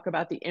to talk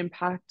about the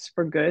impact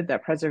for good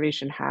that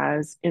preservation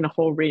has in a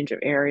whole range of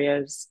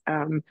areas,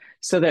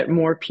 so that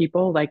more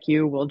people like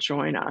you will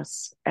join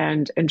us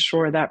and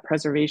ensure that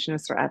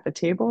preservationists are at the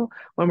table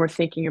when we're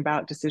thinking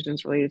about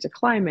decisions related to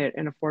climate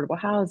and affordable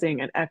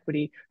housing and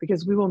equity,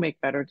 because we will make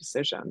better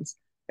decisions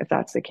if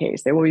that's the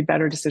case. There will be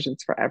better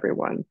decisions for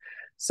everyone.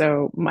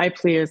 So my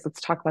plea is, let's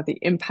talk about the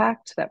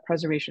impact that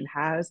preservation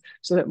has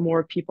so that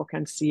more people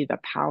can see the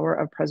power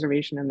of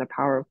preservation and the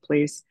power of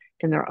place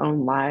in their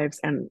own lives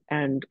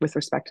and with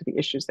respect to the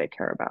issues they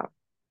care about.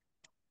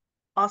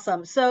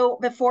 Awesome. So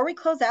before we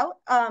close out,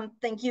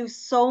 thank you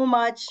so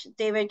much,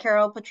 David,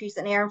 Carol, Patrice,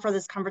 and Erin, for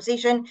this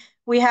conversation.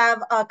 We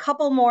have a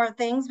couple more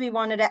things we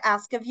wanted to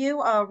ask of you.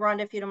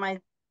 Rhonda, if you don't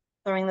mind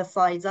throwing the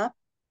slides up.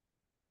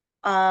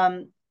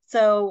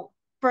 So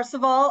first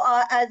of all,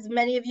 as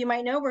many of you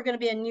might know, we're going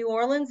to be in New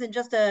Orleans in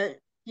just a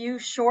few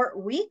short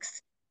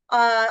weeks,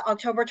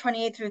 October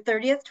 28th through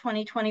 30th,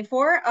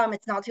 2024.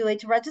 It's not too late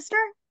to register.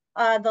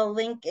 The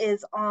link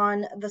is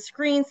on the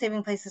screen,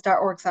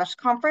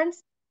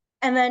 savingplaces.org/conference.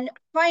 And then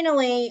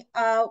finally,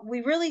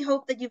 we really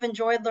hope that you've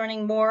enjoyed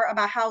learning more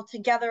about how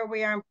together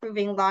we are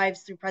improving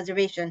lives through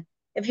preservation.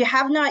 If you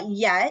have not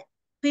yet,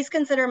 please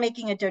consider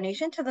making a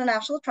donation to the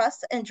National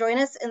Trust and join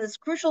us in this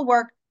crucial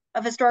work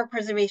of historic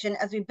preservation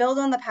as we build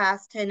on the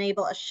past to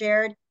enable a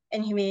shared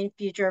and humane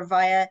future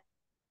via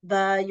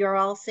the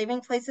URL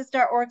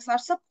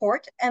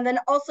savingplaces.org/support. And then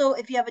also,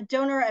 if you have a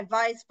donor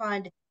advised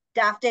fund,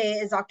 DAF Day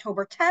is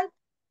October 10th.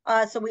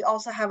 So we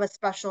also have a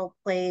special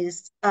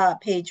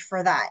page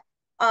for that.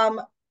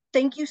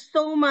 Thank you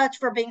so much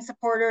for being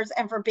supporters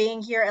and for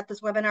being here at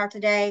this webinar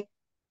today.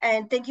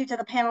 And thank you to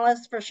the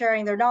panelists for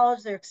sharing their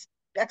knowledge, their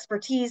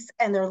expertise,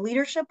 and their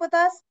leadership with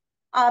us.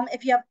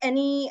 If you have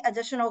any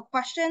additional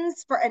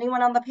questions for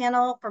anyone on the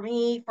panel, for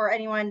me, for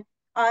anyone,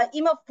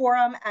 email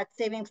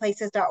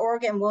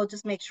forum@savingplaces.org and we'll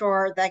just make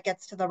sure that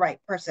gets to the right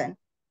person.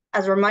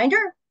 As a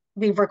reminder,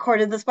 we've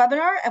recorded this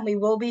webinar and we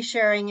will be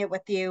sharing it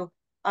with you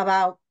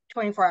about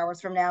 24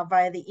 hours from now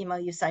via the email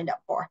you signed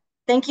up for.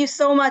 Thank you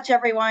so much,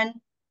 everyone.